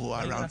have the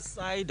borehole around.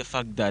 Aside the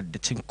fact that the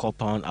Chip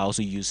compound are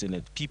also using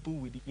it, people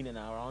within and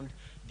around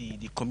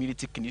the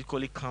community can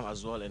equally come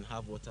as well and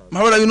have water. My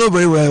brother, you know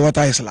very well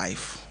water is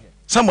life. Yeah.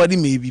 Somebody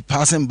may be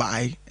passing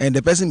by and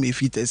the person may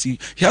feel thirsty.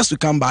 He has to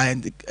come by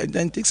and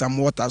then take some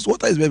water. So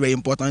water is very, very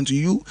important to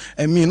you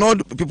and me,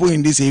 not people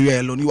in this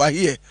area alone. You are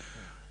here.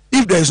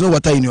 If there is no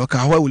water in your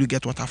car, where will you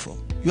get water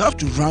from? You have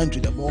to run to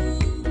the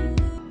borehole.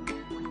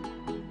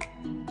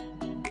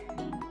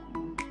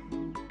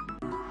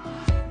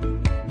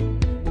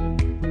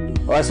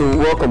 Alright, so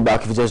welcome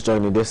back. If you just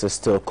joined me, this is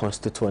still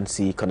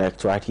Constituency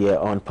Connect right here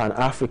on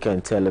Pan-African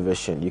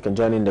Television. You can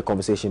join in the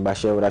conversation by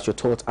sharing with us your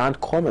thoughts and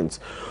comments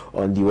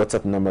on the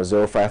WhatsApp number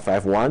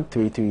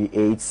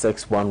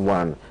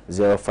 0551-338-611,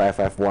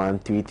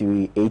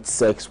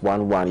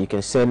 0551-338-611. You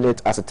can send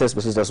it as a text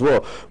message as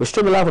well. We're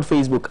streaming live on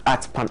Facebook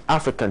at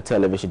Pan-African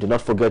Television. Do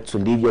not forget to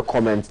leave your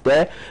comments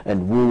there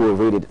and we will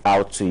read it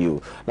out to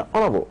you. Now,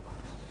 Honorable,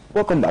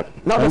 welcome back.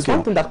 Now, there's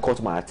one thing that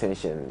caught my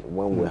attention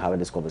when we were having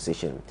this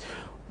conversation.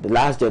 The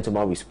last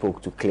gentleman we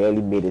spoke to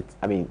clearly made it,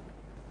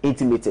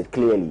 intimated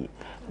clearly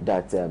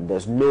that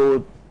there's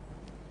no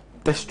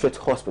district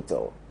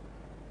hospital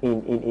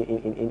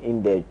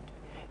in the,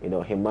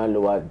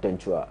 Himalaya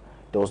Dentura.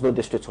 There was no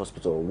district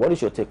hospital. What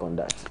is your take on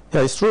that?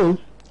 Yeah, it's true.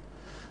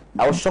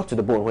 I was shocked to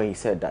the bone when he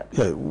said that.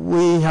 Yeah,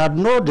 we had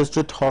no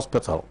district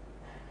hospital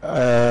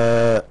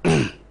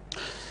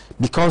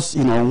because,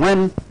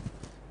 when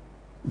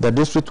the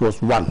district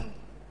was one,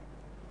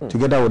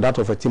 together with that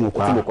of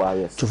Timokwa,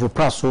 yes.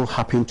 Chufupra so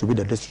happened to be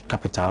the district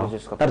capital.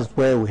 That is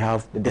where we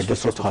have the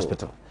district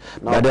hospital.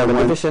 Now, but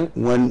then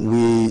when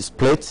we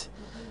split,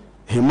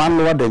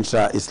 Himalaya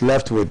Dentra is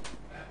left with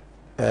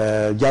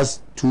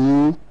just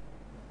 2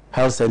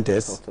 health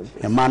centers,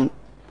 Himan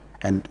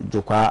and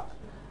Jokwa,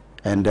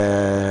 and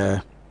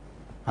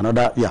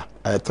another,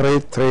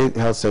 3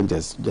 health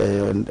centers,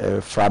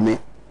 Frame,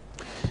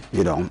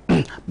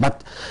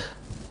 But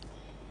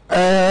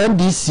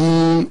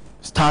NDC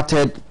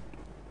started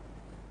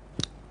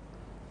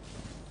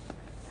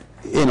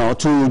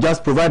to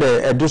just provide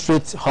a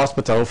district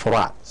hospital for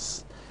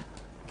us.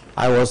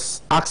 I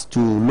was asked to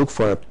look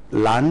for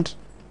land,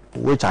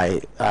 which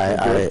I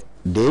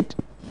did.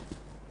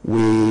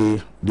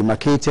 We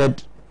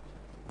demarcated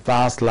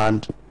vast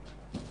land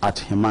at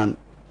Himan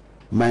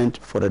meant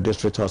for the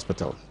district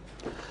hospital.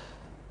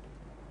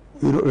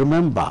 You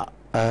remember,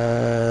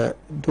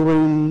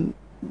 during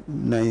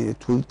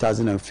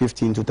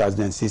 2015,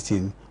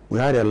 2016, we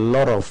had a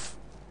lot of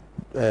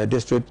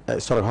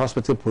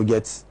hospital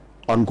projects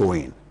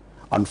ongoing.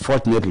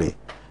 Unfortunately,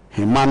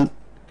 Himan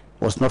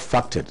was not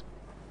factored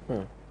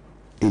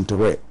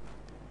into it.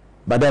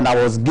 But then I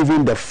was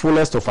given the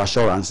fullest of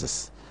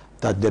assurances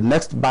that the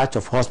next batch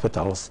of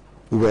hospitals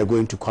we were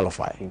going to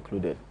qualify.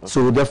 Included. Okay.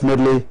 So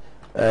definitely,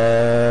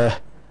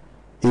 if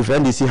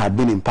NDC had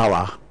been in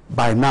power,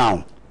 by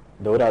now,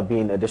 there would have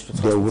been a district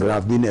hospital. There would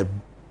have been a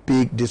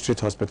big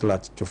district hospital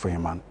at Chufo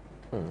Himan.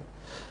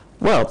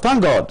 Well,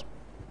 thank God,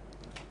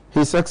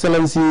 His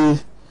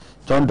Excellency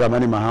John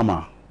Dramani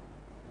Mahama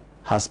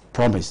has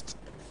promised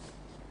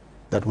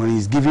that when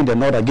he's giving the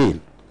nod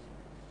again,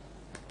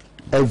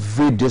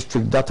 every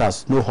district that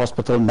has no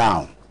hospital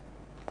now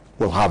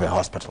will have a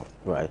hospital.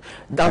 Right.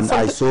 And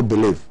I so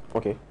believe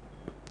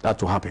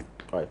that will happen.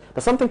 Right.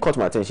 But something caught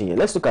my attention here.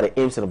 Let's look at the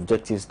aims and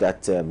objectives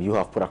that you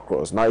have put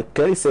across. Now, it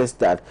clearly says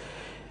that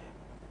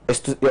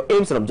your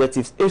aims and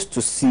objectives is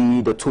to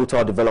see the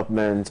total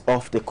development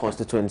of the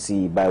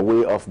constituency by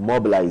way of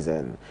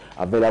mobilizing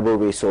available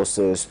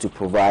resources to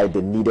provide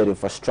the needed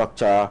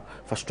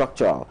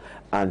infrastructural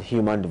and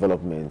human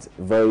development.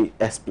 Very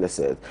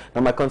explicit. Now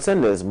my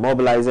concern is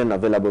mobilizing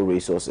available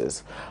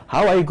resources.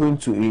 How are you going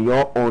to, in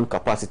your own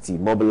capacity,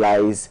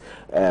 mobilize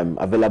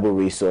available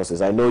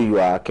resources? I know you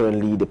are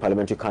currently the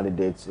parliamentary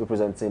candidate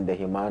representing the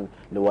Himan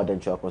Lower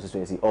Denchua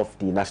constituency of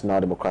the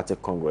National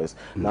Democratic Congress.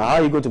 Now how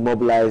are you going to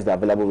mobilize the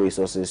available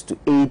resources to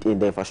aid in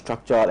the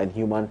infrastructural and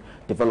human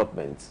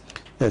development?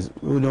 Yes,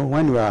 you know,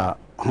 when you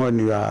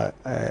are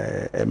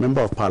a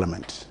member of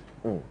parliament,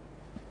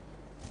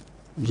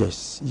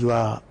 yes, you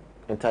are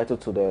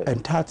entitled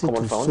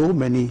to so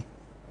many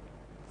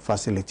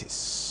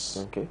facilities.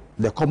 Okay.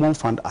 The common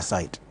fund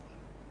aside,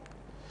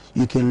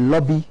 you can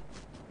lobby,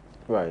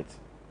 right,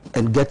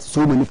 and get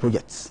so many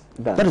projects.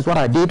 That is what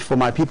I did for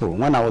my people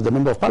when I was a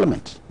member of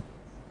parliament.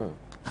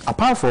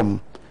 Apart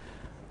from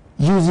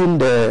using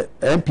the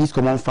MP's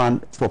common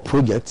fund for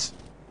projects,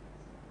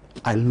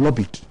 I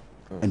lobbied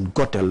and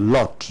got a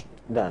lot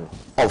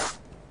of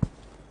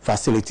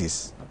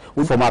facilities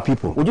for my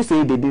people. Would you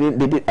say they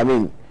did? I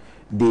mean,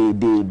 they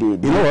you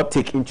know what,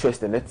 take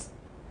interest in it?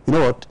 You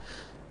know what,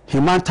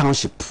 Himan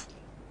Township,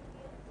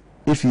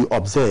 if you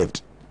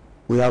observed,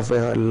 we have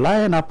a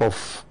lineup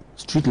of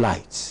street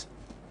lights.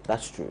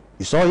 That's true.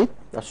 You saw it?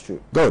 That's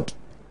true. Good.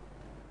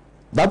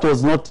 That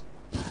was not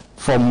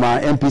from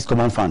my MP's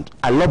common fund.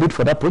 I lobbied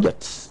for that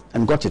project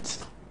and got it.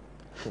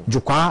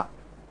 Jukwa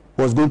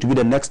was going to be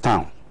the next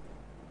town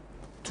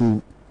to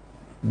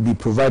be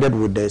provided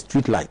with the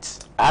street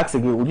lights. I ask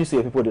again, would you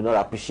say people did not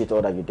appreciate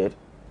all that you did?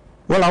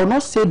 Well, I will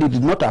not say they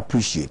did not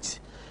appreciate.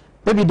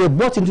 Maybe they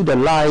bought into the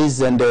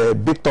lies and the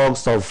big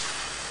talks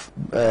of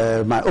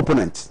my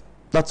opponent.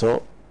 That's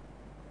all.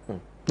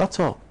 That's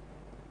all.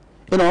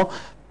 You know,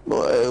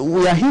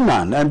 we are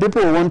human and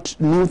people want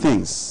new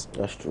things.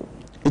 That's true.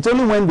 It's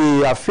only when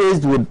they are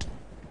faced with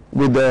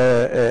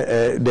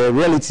the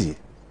reality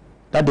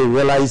that they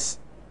realize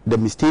the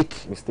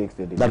mistakes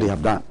that they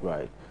have done.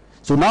 Right.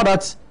 So now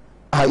that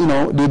you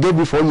know, they gave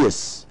me 4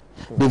 years,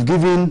 they've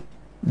given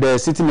the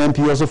sitting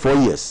MP also 4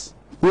 years.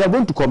 We are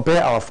going to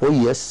compare our 4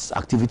 years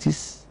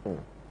activities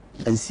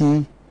and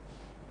see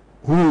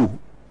who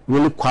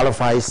really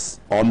qualifies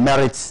or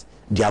merits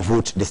their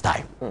vote this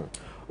time.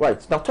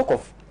 Right. Now talk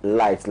of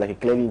lights, like a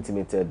clearly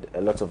intimated,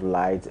 a lot of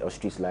lights or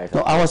street lights.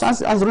 No, I was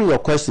answering your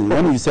question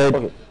when you said,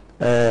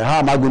 how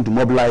am I going to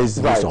mobilize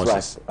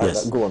resources? Right.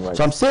 Yes. Go on, right.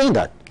 So I'm saying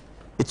that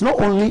it's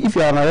not only, if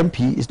you are an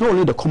MP, it's not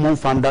only the common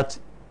fund that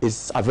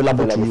is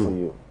available to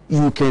you.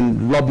 You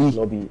can lobby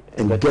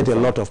and get a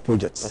lot of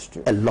projects. That's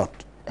true. A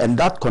lot. And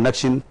that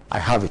connection, I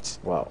have it.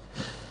 Wow.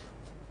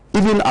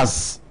 Even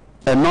as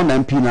a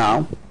non-MP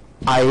now,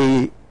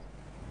 I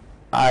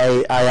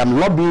am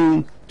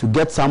lobbying to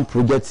get some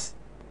projects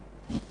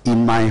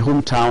in my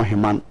hometown,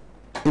 Himan.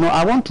 You know,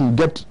 I want to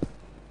get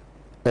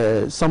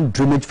some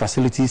drainage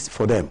facilities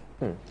for them.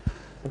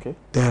 Okay.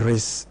 There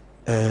is,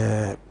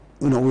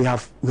 you know, we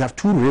have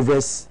 2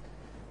 rivers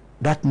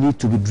that need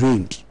to be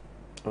drained.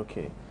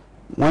 Okay.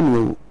 When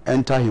we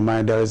enter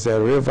Himan, there is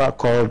a river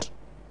called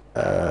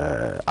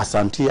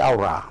Asante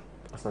Aura.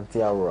 Asante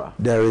Aura.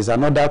 There is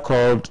another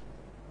called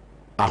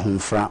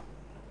Ahunfra.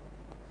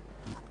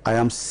 I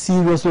am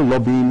seriously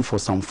lobbying for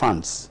some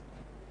funds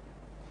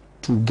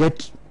to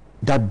get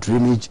that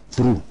drainage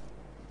through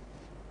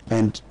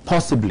and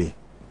possibly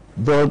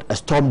build a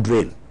storm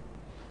drain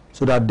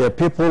so that the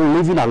people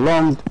living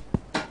along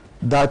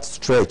that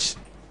stretch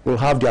will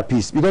have their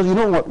peace. Because you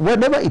know what,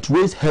 whenever it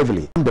rains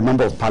heavily, I'm the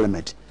member of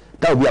parliament,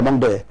 that will be among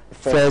the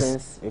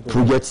first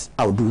projects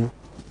I'll do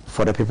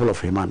for the people of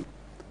Himan.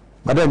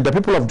 But then the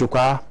people of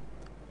Jukwa,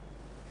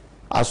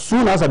 as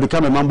soon as I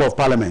become a member of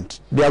parliament,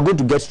 they are going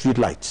to get street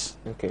lights,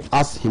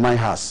 as Himan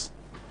has.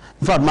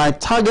 In fact, my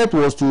target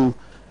was to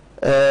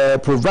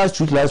provide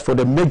street lights for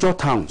the major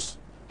towns: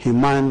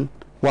 Himan,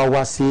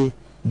 Wawase,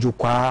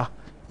 Jukwa,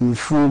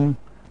 Mfum,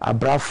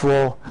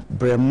 Abrafo,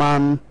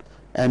 Breman,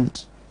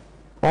 and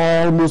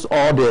almost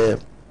all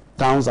the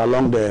towns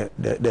along the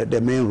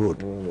main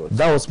road.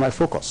 That was my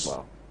focus.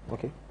 Wow.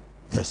 Okay.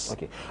 Yes.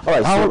 Okay. All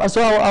right.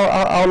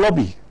 I'll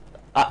lobby.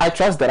 I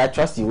trust that. I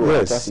trust you will.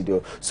 Yes. I trust you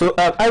do. So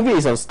Ivy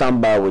is on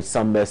standby with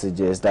some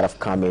messages that have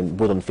come in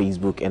both on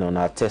Facebook and on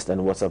our text and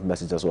WhatsApp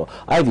message as well.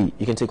 Ivy,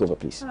 you can take over,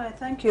 please. All right.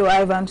 Thank you,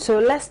 Ivan. So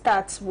let's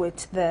start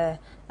with the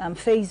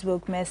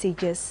Facebook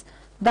messages.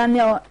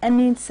 Daniel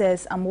Enin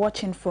says, I'm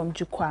watching from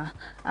Jukwa.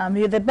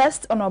 You're the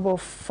best, Honorable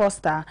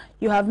Foster.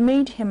 You have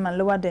made him a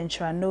Lower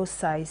Denchua no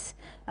size.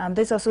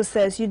 This also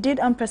says, you did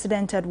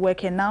unprecedented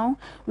work, and now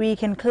we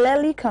can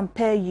clearly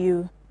compare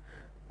you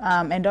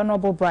and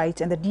Honorable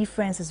Bright, and the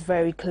difference is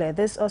very clear.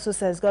 This also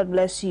says, God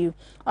bless you.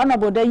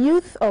 Honorable, the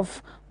youth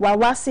of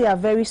Wawase are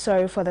very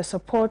sorry for the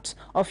support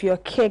of your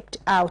kicked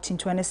out in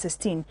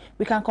 2016.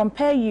 We can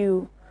compare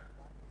you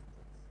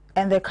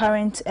and the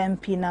current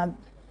MP now.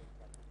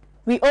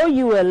 We owe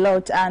you a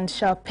lot and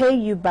shall pay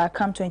you back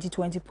come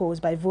 2020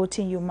 polls by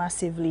voting you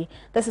massively.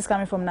 This is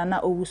coming from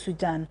Nana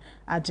Owusujan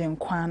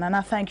Ajenkwan.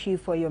 Nana, thank you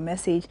for your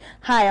message.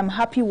 Hi, I'm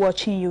happy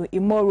watching you.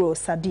 Imoro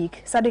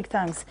Sadiq. Sadiq,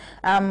 thanks.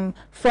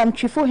 From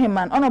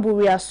Chifuhiman, Honorable,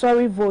 we are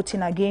sorry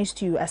voting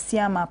against you,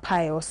 Asiama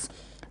Pius.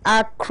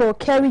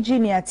 Akrokeri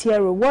Junior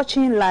Tiero,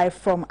 watching live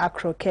from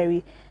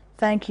Akrokeri.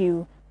 Thank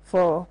you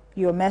for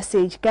your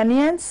message.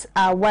 Ghanaians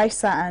are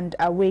wiser and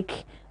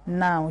awake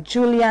now.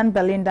 Julian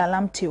Belinda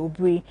Lamte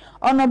Obri.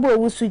 Honorable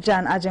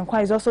Owusujan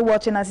Ajenkwa is also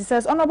watching as he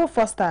says, Honorable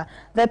Foster,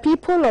 the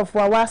people of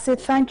Wawase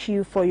thank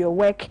you for your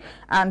work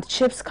and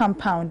Chips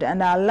compound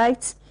and our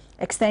light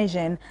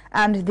extension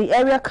and the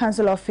area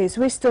council office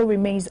which still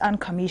remains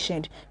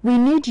uncommissioned. We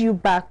need you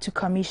back to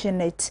commission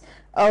it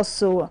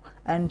also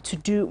and to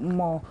do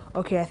more.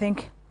 Okay, I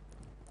think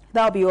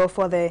that'll be all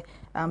for the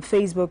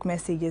Facebook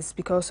messages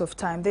because of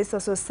time. This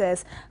also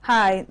says,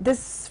 hi, this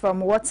is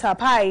from WhatsApp.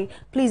 Hi,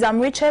 please,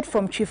 I'm Richard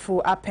from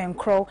Chifu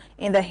Apenkro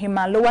in the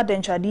Himan Lower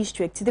Dentra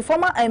district. The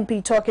former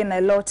MP talking a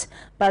lot,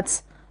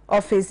 but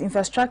of his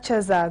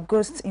infrastructures are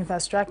ghost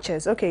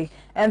infrastructures. Okay,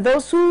 and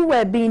those who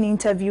were being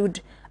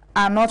interviewed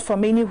are not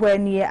from anywhere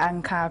near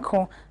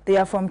Ankako. They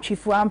are from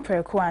Chifu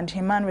Ampreko and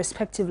Himan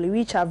respectively,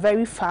 which are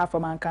very far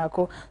from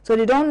Ankako. So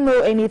they don't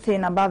know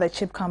anything about the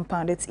chip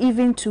compound. It's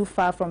even too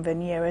far from the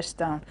nearest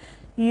town.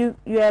 You're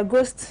a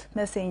ghost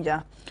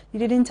messenger. You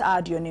didn't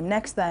add your name.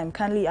 Next time,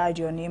 kindly add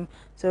your name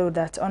so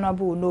that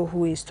Honorable will know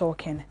who is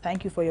talking.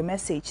 Thank you for your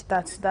message.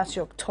 That's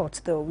your thought,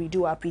 though. We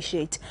do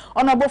appreciate.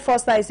 Honorable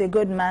Foster is a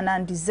good man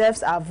and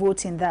deserves our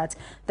vote in that.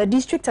 The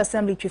District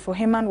Assembly for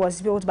Heman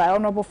was built by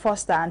Honorable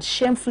Foster and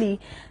shamefully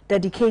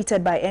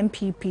dedicated by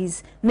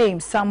MPP's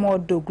name, Samuel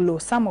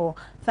Doglo. Samuel,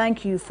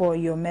 thank you for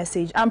your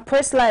message. I'm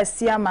Presla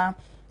Siama.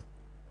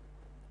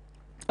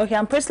 Okay,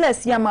 I'm Presla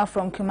Siama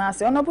from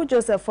Kumasi. Honorable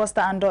Joseph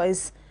Foster Andor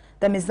is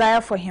the Messiah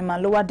for him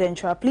and Lower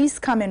Dentra. Please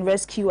come and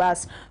rescue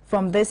us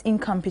from this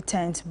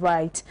incompetent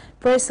right.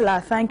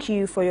 Presla, thank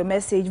you for your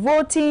message.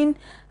 Voting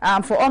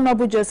for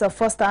Honorable Joseph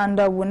Foster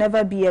Andor will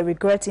never be a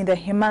regret in the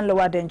Himan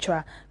Lower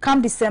Dentra.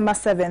 Come December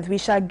 7th, we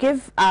shall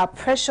give our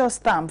precious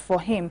stamp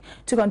for him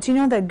to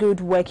continue the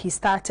good work he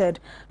started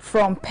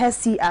from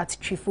Percy at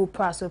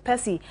Chifu. So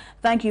Percy,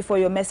 thank you for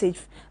your message.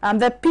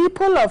 The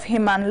people of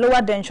Himan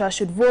Lower Dentra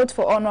should vote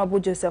for Honorable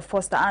Joseph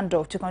Foster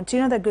Andor to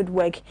continue the good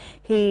work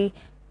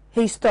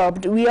he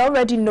stopped. We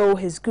already know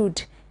he's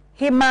good.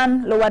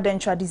 Himan Lower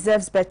Dentra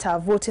deserves better.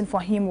 Voting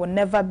for him will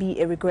never be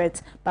a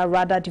regret, but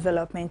rather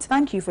development.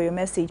 Thank you for your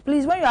message.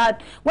 Please,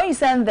 when you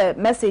send the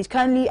message,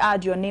 kindly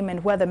add your name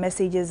and where the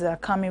messages are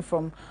coming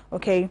from.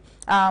 Okay.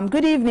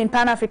 Good evening,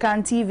 Pan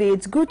African TV.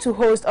 It's good to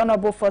host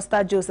Honorable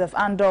Foster Joseph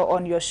Andor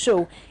on your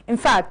show. In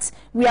fact,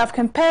 we have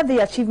compared the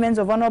achievements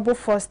of Honorable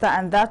Foster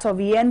and that of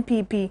the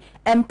NPP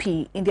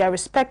MP in their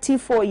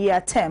respective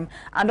 4-year term,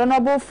 and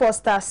Honorable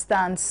Foster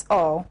stands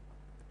tall.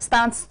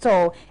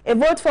 A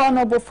vote for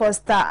Honorable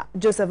Foster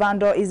Joseph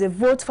Andor is a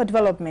vote for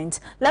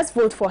development. Let's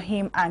vote for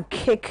him and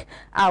kick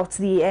out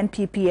the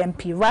NPP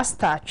MP.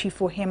 Rasta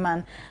Chifu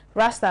Heman.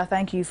 Rasta,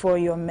 thank you for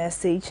your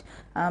message.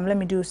 Let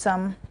me do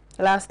some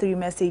last 3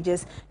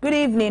 messages. Good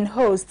evening,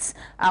 hosts.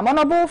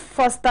 Honorable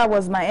Foster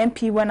was my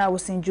MP when I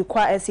was in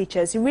Jukwa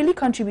SHS. He really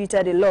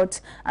contributed a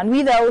lot, and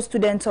we, the old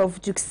students of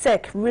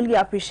Juksec, really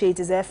appreciate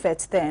his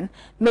efforts then.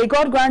 May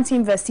God grant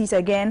him the seat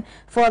again,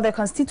 for the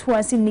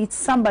constituency needs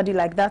somebody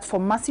like that for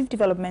massive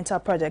developmental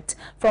project.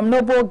 From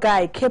Noble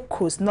Guy, Cape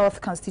Coast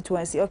North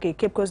Constituency. Okay,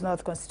 Cape Coast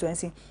North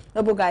Constituency.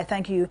 Noble Guy,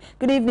 thank you.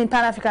 Good evening,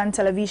 Pan African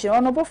Television.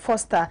 Honorable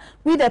Foster,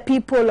 we the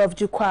people of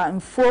Jukwa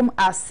Inform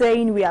are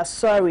saying we are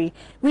sorry.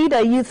 We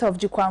the youth of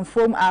Jukwa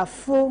Inform are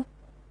full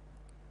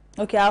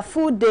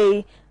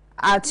day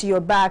at your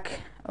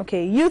back.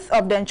 Okay, youth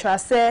of Dentra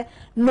say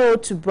no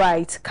to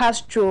Bright.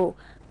 Castro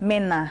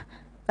Mena,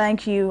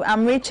 thank you.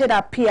 I'm Richard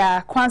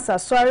Apia Kwanzaa.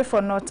 Sorry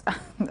for not.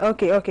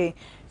 Okay.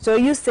 So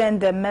you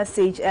sent the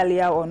message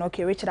earlier on.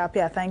 Okay, Richard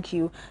Apia, thank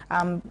you.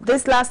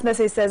 This last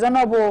message says,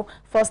 Honorable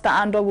Foster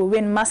Andor will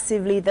win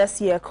massively this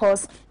year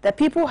because the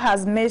people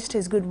has missed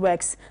his good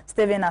works.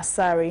 Stephen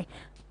Asari.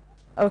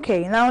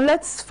 Okay, now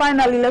let's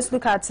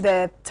look at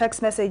the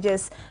text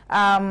messages.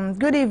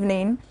 Good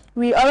evening.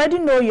 We already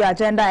know your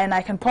agenda, and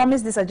I can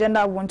promise this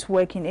agenda won't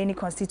work in any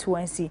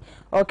constituency.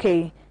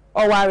 Okay,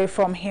 Owari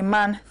from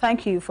Himan.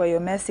 Thank you for your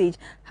message.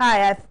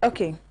 Hi,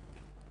 okay.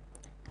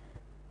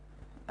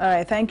 All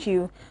right, thank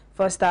you,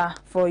 Foster,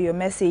 for your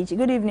message.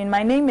 Good evening.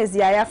 My name is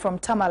Yaya from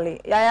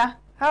Tamale. Yaya,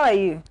 how are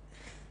you?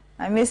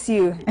 I miss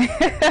you.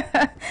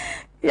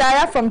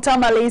 Yaya from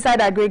Tamale inside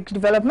Agric.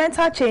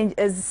 Developmental change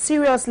is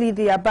seriously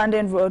the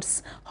abandoned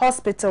roads,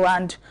 hospital,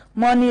 and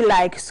money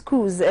like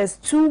schools is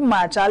too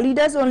much. Our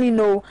leaders only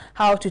know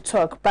how to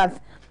talk, but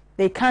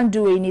they can't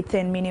do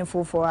anything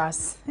meaningful for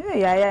us.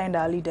 Yaya and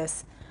our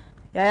leaders.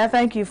 Yaya,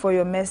 thank you for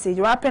your message.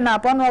 Wrapping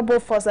up, Honorable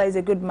Foster is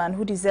a good man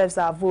who deserves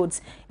our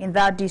votes in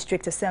that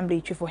district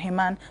assembly. Chifu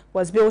Heman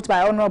was built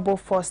by Honorable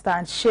Foster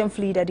and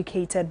shamefully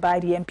dedicated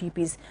by the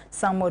MPP's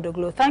Samuel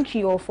Doglo. Thank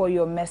you all for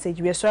your message.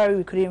 We are sorry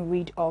we couldn't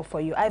read all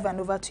for you. Ivan,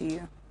 over to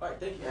you. All right,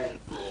 thank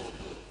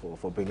you.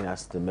 for bringing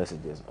us the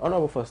messages.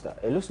 Honorable Foster,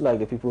 it looks like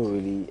the people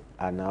really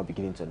are now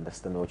beginning to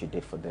understand what you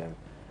did for them,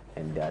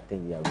 and I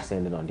think they are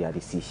rescinding on their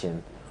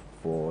decision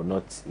for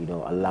not,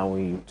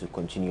 allowing you to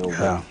continue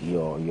with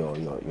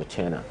your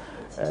channel,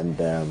 and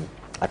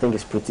I think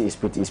it's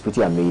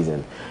pretty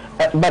amazing.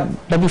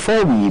 But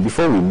before we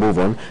move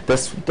on,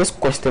 there's this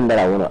question that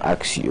I want to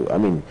ask you. I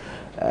mean,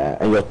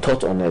 and your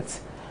thought on it.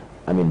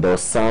 I mean, there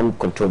was some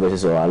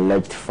controversies or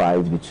alleged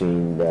fights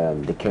between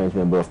the current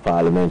member of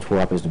parliament, who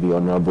happens to be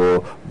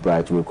Honorable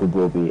Bright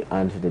Wekubobi,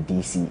 and the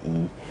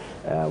DCE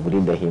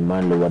within the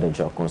Himan Lower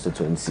Denshire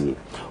constituency,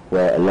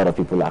 where a lot of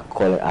people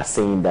are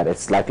saying that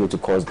it's likely to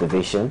cause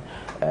division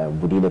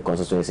within the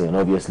constituency, and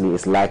obviously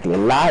it's likely a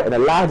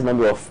large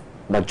number of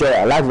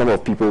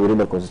people within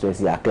the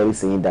constituency are clearly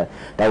saying that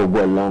will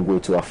go a long way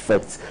to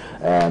affect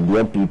the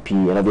MPP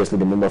and obviously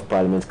the member of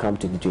parliament come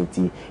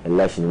 2020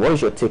 election. What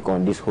is your take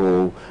on this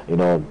whole,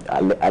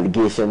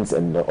 allegations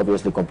and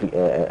obviously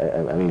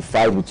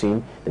fight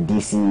between the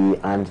DCE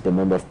and the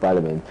member of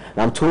parliament?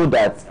 And I'm told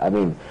that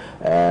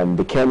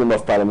the current member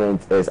of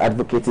parliament is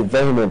advocating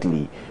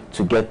vehemently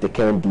to get the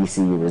current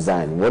DCE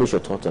resigned. What is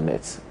your thought on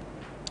it?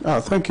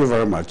 Thank you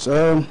very much.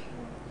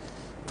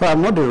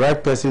 I'm not the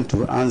right person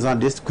to answer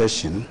this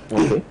question.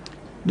 Okay.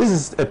 This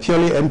is a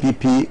purely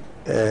MPP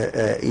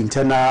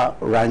internal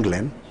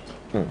wrangling.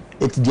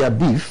 It's their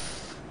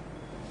beef.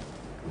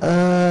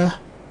 If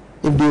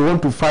they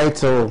want to fight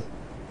till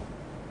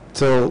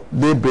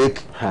daybreak,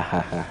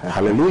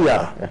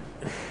 hallelujah,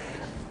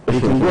 they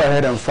can go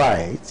ahead and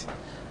fight.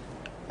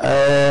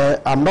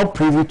 I'm not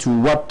privy to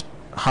what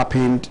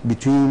happened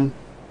between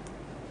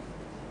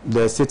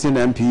the sitting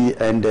MP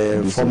and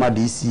the former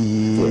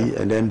DCE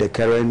and then the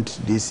current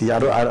DCE.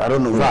 I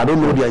don't know. I don't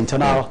know their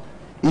internal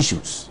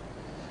issues.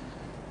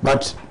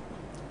 But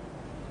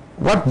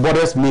what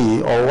bothers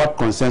me or what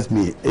concerns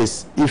me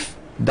is if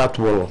that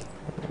will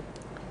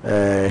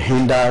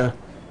hinder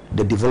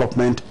the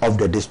development of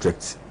the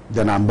district,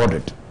 then I'm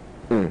bothered.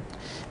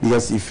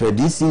 Because if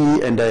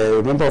DCE and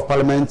the member of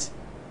parliament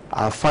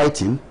are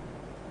fighting,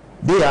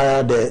 they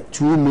are the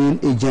two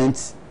main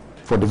agents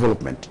for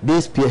development. They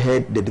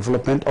spearhead the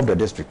development of the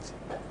district.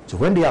 So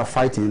when they are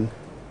fighting,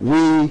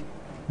 we,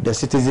 the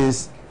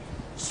citizens,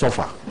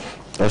 suffer.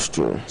 That's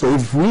true. So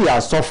if we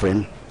are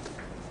suffering,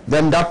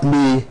 then that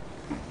may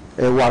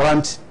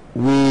warrant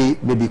we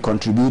may be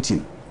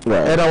contributing.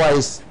 Right.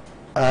 Otherwise,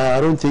 I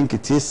don't think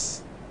it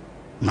is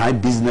my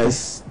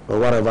business or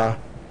whatever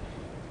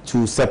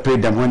to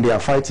separate them when they are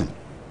fighting.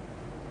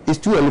 It's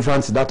two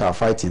elephants that are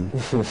fighting.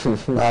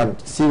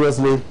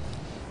 Seriously,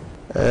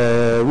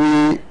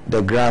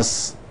 the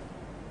grass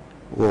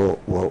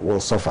will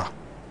suffer.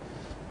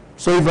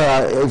 So if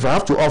I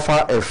have to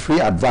offer a free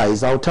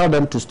advice, I'll tell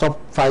them to stop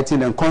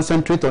fighting and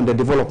concentrate on the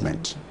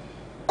development.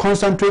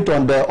 Concentrate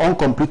on the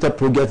uncompleted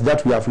projects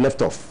that we have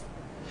left off.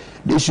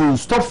 They should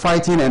stop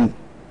fighting and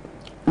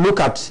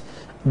look at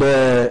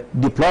the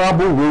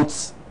deplorable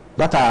roads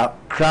that are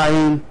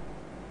crying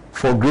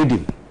for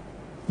grading.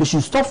 They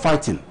should stop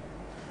fighting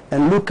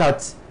and look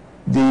at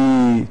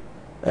the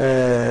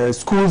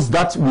schools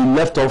that we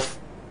left off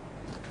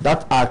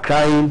that are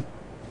crying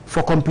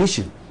for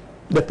completion.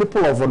 The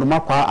people of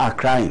Onomakwa are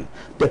crying.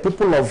 The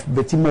people of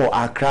Betimo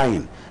are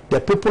crying.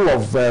 The people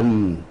of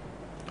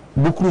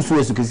Bukrusu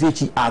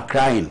Esukisechi are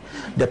crying.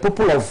 The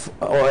people of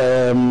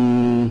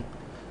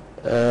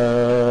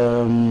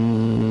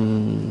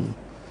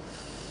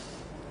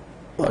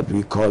what do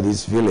we call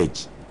this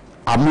village?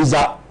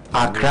 Amuza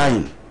are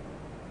crying.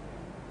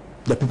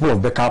 The people of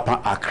Bekapa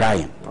are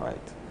crying. Right.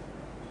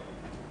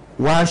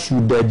 Why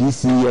should the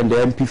DC and the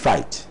MP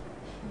fight?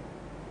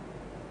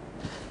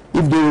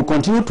 If they will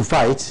continue to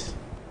fight,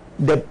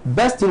 the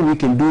best thing we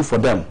can do for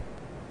them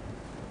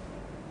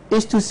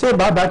is to say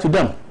bye-bye to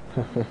them.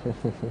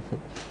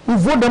 We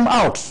vote them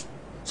out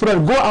so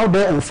that go out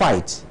there and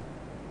fight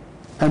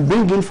and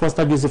bring in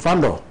Foster Joseph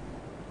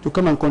to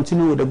come and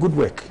continue with the good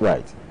work.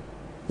 Right.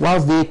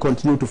 Whilst they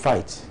continue to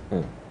fight.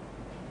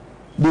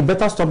 They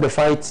better stop the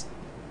fight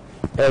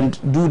and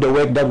do the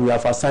work that we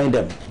have assigned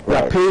them. We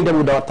are paying them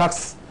with our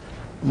tax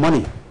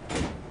money.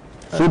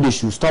 So they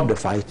should stop the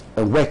fight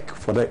and work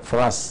for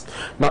us.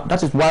 Now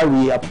that is why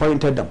we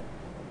appointed them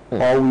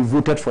or we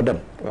voted for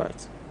them.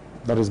 Right.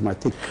 That is my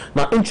take.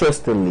 Now,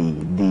 interestingly,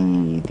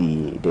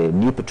 the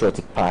New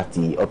Patriotic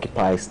Party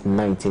occupies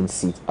 19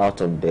 seats out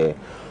of the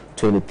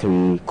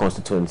 23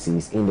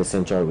 constituencies in the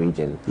central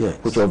region,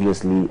 which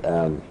obviously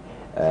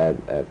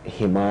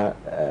Hima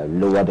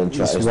Lower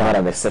Denshire is not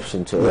an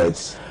exception to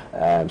it.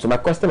 So my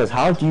question is,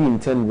 how do you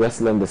intend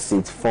wrestling the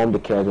seats from the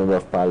current member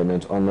of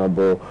parliament,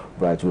 Honorable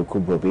Bright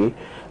Wekubobi?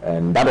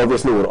 And that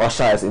obviously will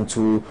usher us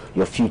into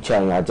your future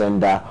and your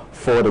agenda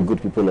for the good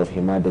people of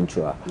Hima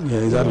Denshire. Yeah,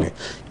 exactly.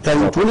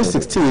 In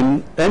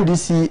 2016,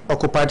 NDC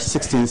occupied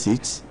 16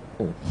 seats,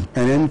 and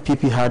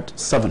NPP had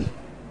 7.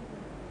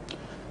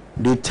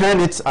 They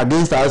turned it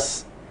against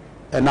us,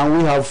 and now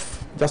we have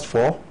just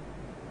 4.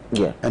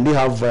 Yeah. And they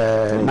have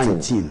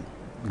 19.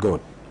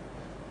 Good.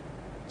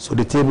 So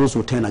the tables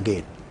will turn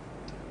again.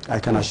 I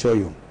can assure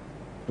you.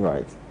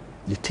 Right.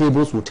 The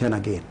tables will turn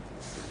again.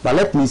 But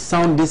let me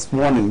sound this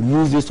warning,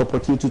 use this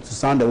opportunity to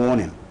sound the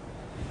warning.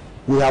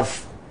 We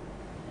have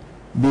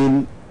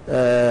been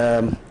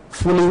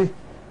fully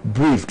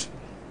briefed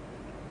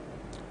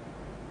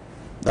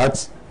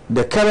that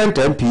the current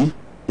MP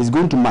is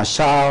going to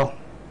marshal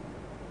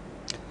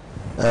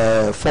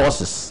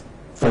forces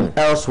from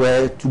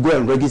elsewhere to go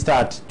and register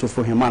at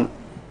Tufuhiman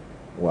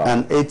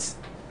and its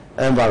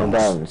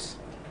environs.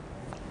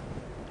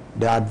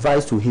 The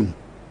advice to him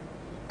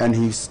and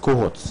his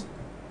cohorts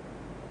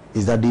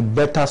is that they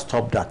better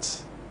stop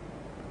that,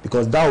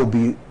 because that will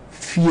be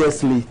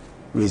fiercely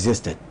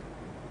resisted.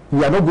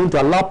 We are not going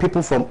to allow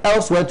people from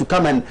elsewhere to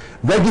come and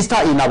register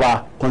in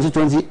our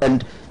constituency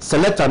and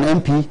select an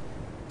MP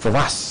for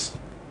us.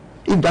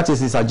 If that is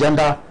his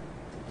agenda,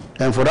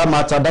 and for that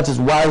matter, that is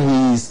why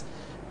he is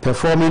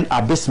performing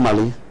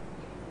abysmally,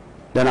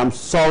 then I'm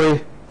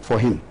sorry for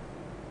him.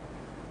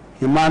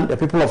 The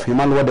people of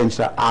Himan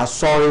are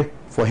sorry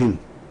for him.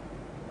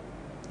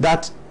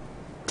 That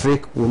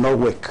trick will not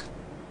work.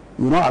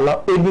 We will not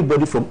allow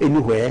anybody from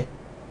anywhere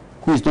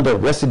who is not a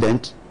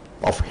resident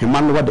of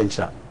Himan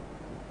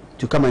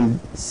to come and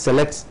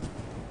select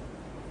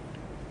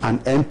an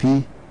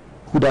MP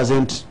who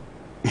doesn't,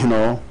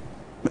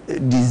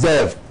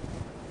 deserve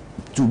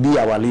to be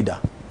our leader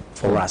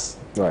for us.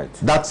 Right.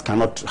 That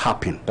cannot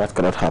happen. That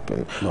cannot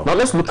happen. No. Now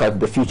let's look at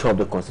the future of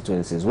the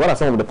constituencies. What are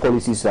some of the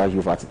policies that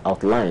you've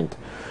outlined,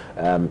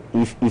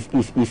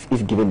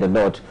 if given the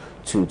nod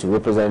to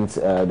represent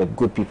the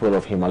good people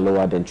of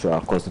Himaloa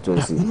Dentra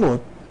constituency? You know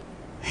what?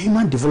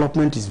 Human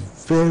development is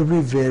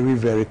very, very,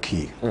 very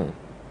key.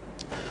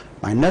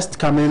 My next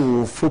coming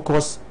will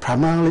focus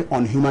primarily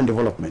on human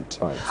development.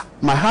 Right.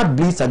 My heart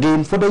bleeds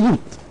again for the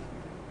youth.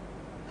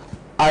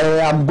 I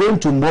am going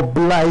to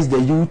mobilize the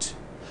youth.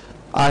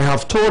 I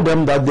have told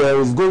them that there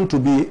is going to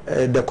be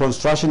the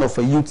construction of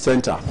a youth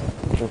center,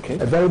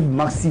 a very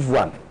massive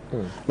one.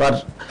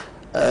 But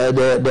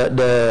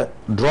the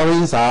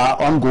drawings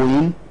are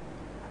ongoing,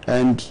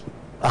 and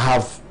I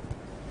have,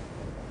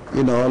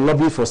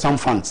 lobbied for some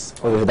funds.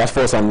 Okay, that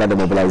falls under the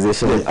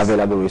mobilization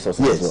available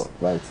resources as well.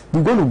 Right.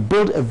 We're going to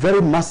build a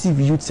very massive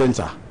youth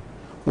center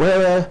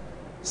where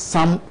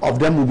some of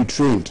them will be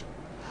trained.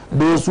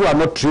 Those who are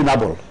not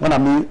trainable.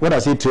 When I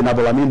say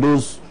trainable, I mean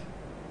those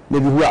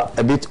maybe who are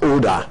a bit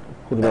older,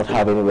 who do not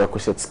have any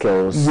requisite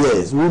skills.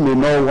 Yes, who may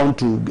not want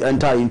to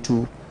enter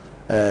into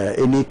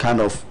any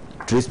kind of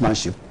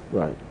tradesmanship.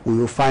 Right. We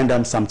will find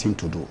them something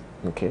to do.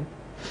 Okay.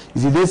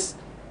 You see, this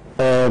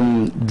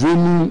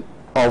dreaming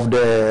of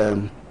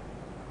the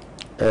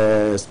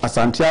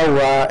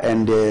Asanteawa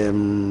and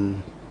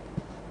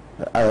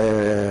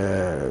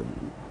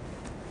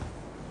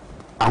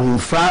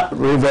Ahunfa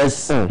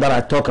rivers that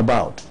I talk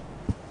about,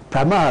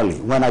 primarily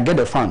when I get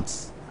the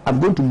funds, I'm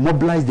going to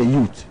mobilize the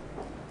youth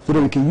so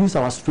that we can use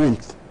our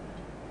strength,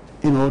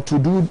 to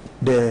do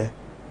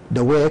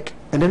the work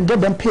and then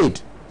get them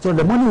paid. So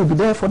the money will be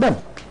there for them,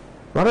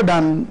 rather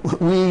than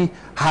we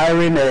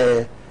hiring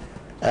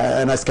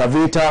an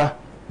excavator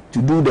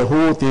to do the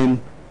whole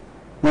thing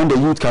when the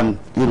youth can,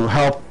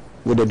 help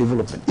with the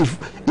development.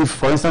 If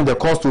for instance, the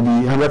cost will be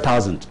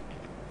 100,000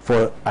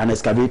 for an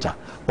excavator,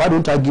 why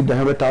don't I give the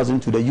 100,000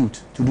 to the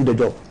youth to do the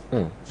job,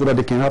 so that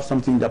they can have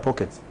something in their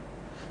pockets?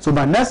 So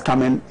my next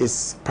comment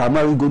is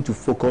primarily going to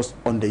focus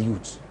on the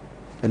youth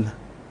and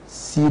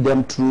see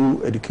them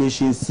through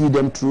education, see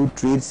them through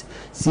trades,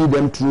 see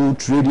them through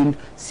trading,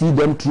 see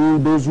them through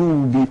those who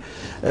will be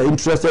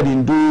interested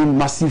in doing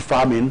massive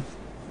farming.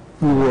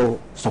 We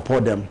will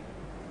support them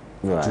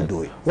to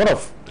do it. What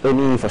of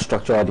any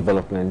infrastructural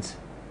development?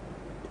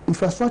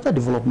 Infrastructure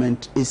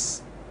development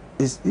is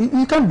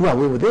you can't do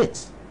away with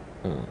it.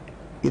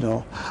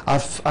 I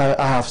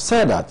have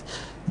said that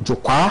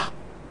Jokwa,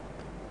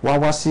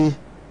 Wawasi,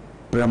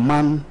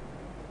 Breman,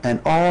 and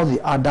all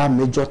the other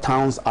major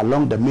towns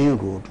along the main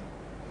road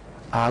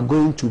are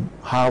going to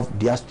have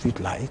their street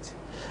lights.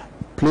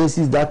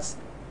 Places that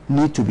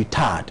need to be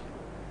tarred,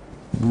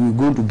 we're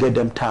going to get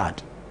them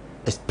tarred,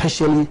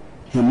 especially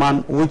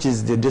Himan, which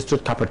is the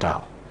district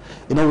capital.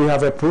 We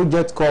have a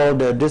project called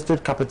the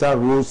District Capital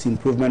Roads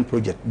Improvement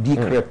Project,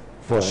 DCREP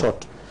for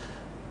short.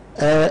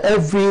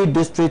 Every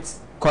district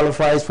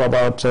qualifies for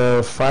about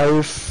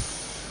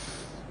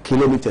 5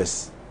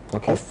 kilometers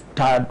of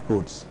tarred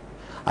roads.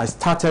 I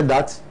started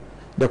that.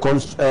 The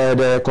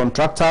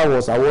contractor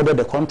was awarded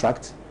the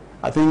contract,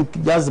 I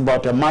think just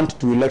about a month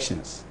to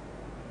elections.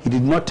 He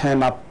did not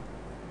turn up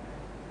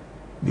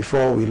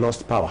before we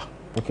lost power.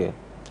 Okay.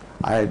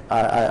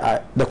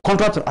 The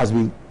contract has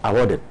been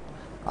awarded.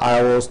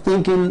 I was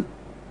thinking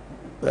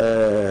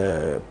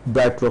that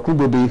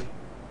Rokubobi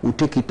will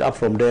take it up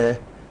from there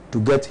to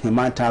get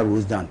humanitarian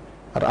roads done.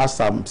 But as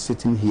I'm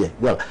sitting here,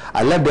 well,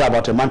 I left there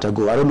about a month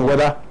ago. I don't know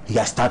whether he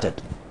has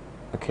started.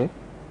 Okay.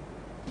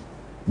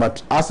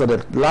 But as of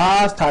the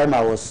last time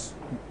I was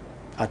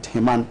at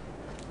Himan,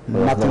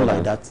 nothing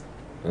like that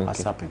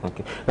has happened.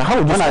 Okay. Now, how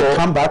would you when I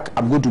come back,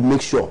 I'm going to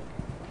make sure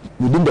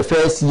within the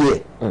first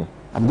year,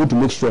 I'm going to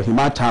make sure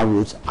humanitarian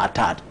roads are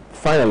tarred.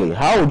 Finally,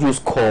 how would you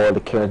score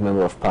the current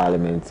member of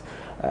parliament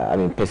I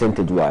mean,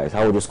 percentage-wise,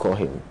 how would you score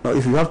him? No,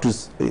 if you have to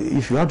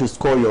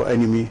score your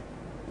enemy,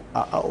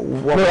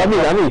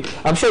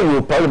 I'm sure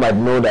you probably might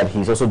know that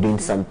he's also doing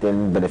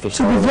something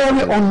beneficial. To be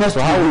very honest,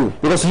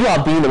 because you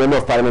have been a member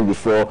of parliament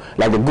before,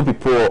 like the good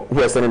people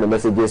who are sending the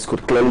messages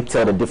could clearly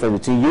tell the difference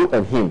between you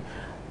and him.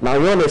 Now,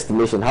 in your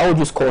estimation, how would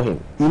you score him?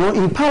 You know,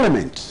 in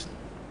parliament,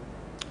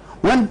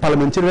 when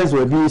parliamentarians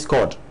were being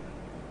scored,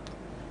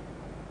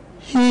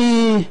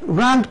 he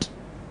ranked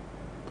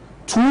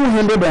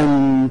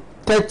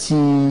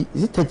 230,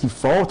 is it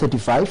 34,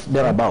 35,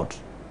 thereabout,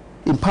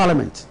 in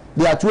parliament.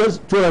 They are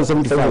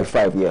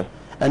 275, yeah.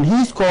 And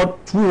he scored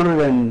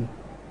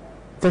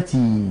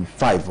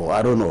 235, or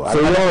I don't know. So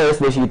in your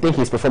estimation, you think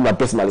he's performed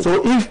abysmally?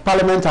 So if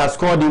parliament has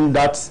scored him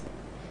that,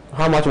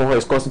 how much more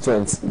his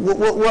constituents?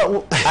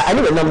 I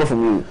need a number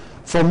from you.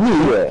 From me?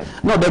 Yeah.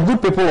 No, the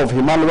good people of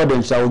Himalaya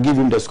then shall give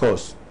him the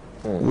scores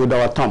with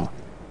our thumb.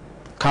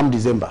 Come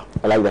December.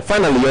 I like that.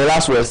 Finally, your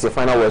last words, your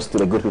final words to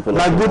the good people.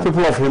 My good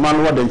people of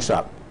Himalaya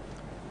Densha,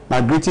 my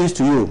greetings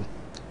to you.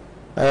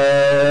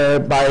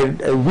 By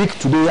a week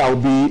today, I'll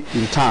be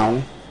in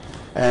town,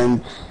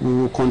 and we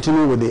will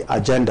continue with the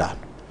agenda.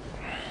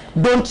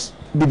 Don't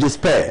be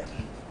despair.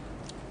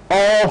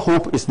 All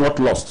hope is not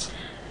lost.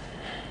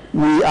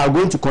 We are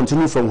going to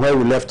continue from where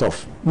we left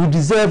off. We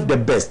deserve the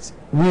best.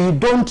 We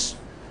don't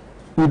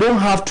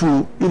have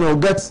to,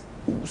 get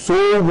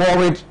so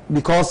worried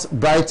because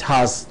Bright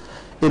has,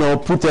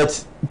 put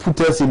us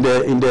in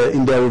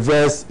the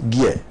reverse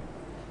gear.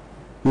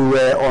 We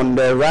were on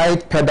the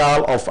right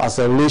pedal of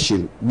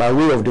acceleration by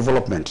way of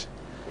development,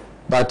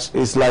 but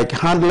it's like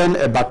handling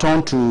a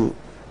baton to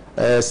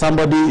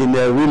somebody in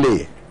a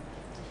relay.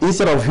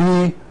 Instead of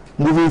he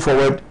moving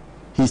forward,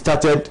 he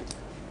started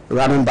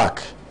running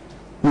back.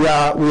 We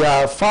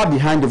are far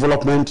behind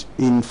development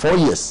in 4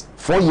 years.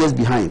 4 years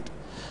behind.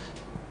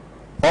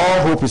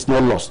 All hope is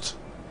not lost.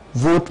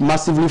 Vote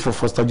massively for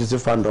Foster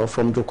Joseph Ando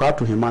from Jokwa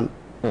to Himan.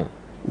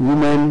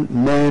 Women,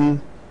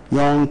 men,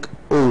 young,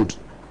 old.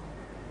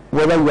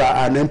 Whether you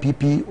are an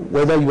MPP,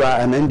 whether you are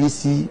an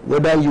NDC,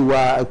 whether you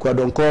are a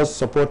Kwadonko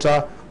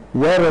supporter,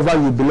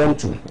 wherever you belong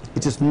to,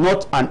 it is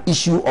not an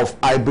issue of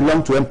I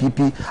belong to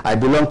MPP, I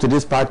belong to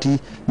this party.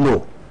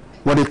 No.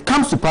 When it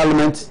comes to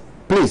parliament,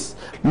 please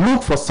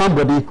look for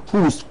somebody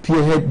who will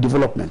spearhead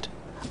development.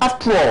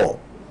 After all,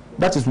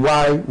 that is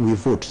why we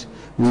vote.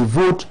 We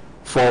vote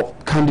for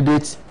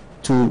candidates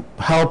to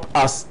help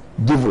us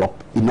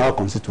develop in our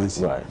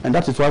constituency. Right. And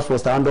that is what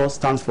Foster Ando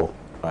stands for.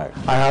 Right.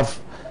 I have,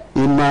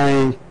 in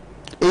my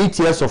 8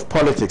 years of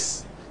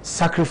politics,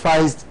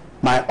 sacrificed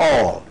my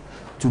all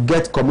to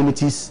get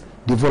communities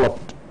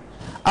developed.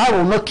 I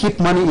will not keep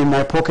money in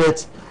my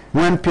pocket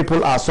when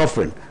people are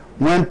suffering,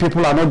 when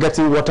people are not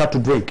getting water to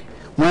drink,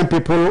 when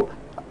people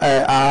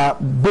are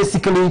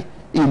basically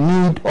in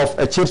need of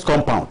a CHIPS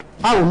compound.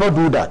 I will not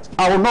do that.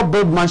 I will not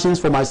build mansions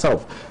for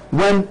myself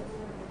when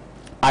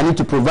I need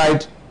to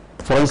provide,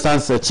 for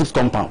instance, a CHIPS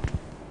compound.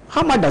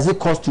 How much does it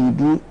cost to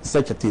do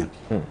such a thing?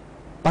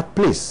 But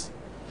please,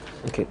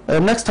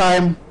 next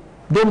time,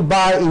 don't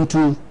buy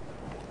into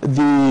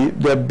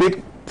the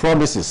big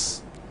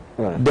promises,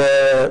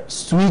 the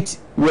sweet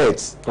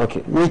words,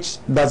 which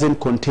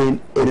doesn't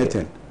contain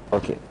anything.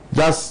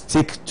 Just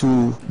stick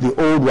to the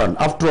old one.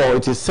 After all,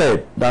 it is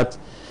said that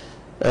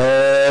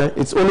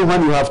it's only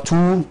when you have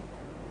two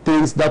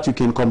things that you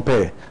can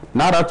compare.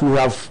 Now that we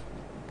have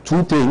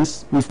two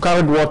things, we've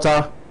carried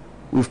water,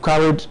 we've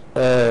carried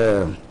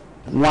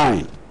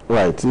wine.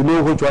 Right. You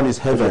know which one is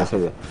heavier.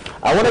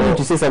 I wanted you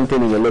to say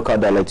something in your local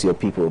dialect to your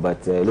people,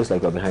 but it looks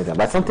like you're behind them.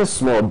 But something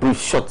small, brief,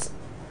 short.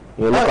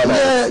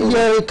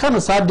 Yeah, kind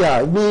of sad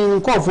there. Me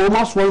call for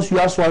almost once you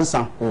ask one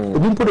son. You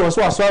didn't put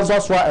also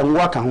and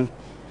work home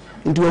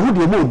into a hood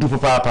you do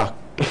papa.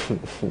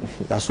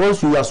 That's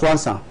once you ask one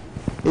son.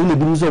 In the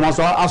business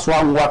of us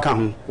one work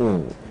home.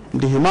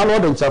 The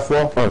Himalaya and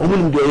Chafo,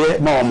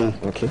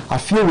 I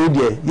feel with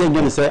you, you're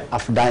going to say,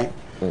 I've died.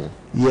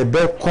 Ye be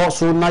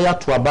koso na ya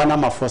to abana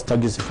ma Foster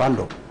Joseph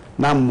Ando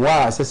na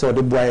mwa se se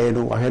ode boaye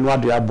no ahenu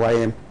ade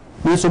aboaye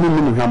mi so mi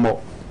hwamo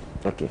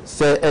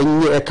se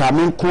enye e ka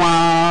me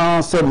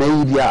kwa se na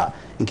yi dia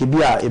nke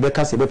bia e be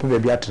ka se be pe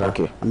bia tra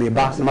me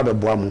ba se ma be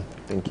boa mu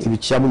ti bi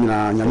chia mu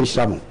nyina nyame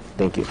hira mu.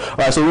 Thank you. All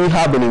right, so we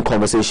have been in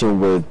conversation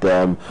with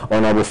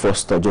Honorable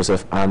Foster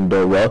Joseph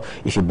Ando. Well,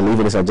 if you believe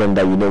in his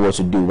agenda, you know what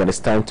to do. When it's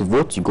time to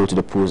vote, you go to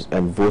the polls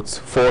and vote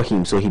for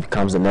him, so he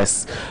becomes the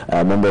next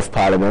member of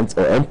parliament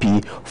or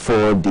MP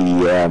for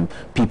the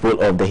people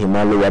of the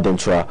Himalaya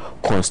Dentra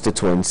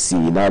constituency.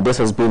 Now, this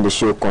has been the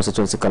show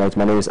Constituency Connect.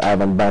 My name is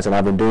Ivan Banks, and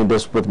I've been doing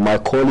this with my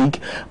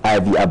colleague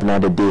Ivy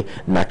Abnadede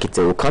Nakite.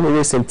 We'll come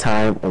away same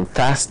time on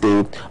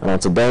Thursday, and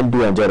until then,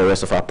 do enjoy the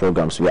rest of our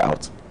programs. We're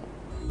out.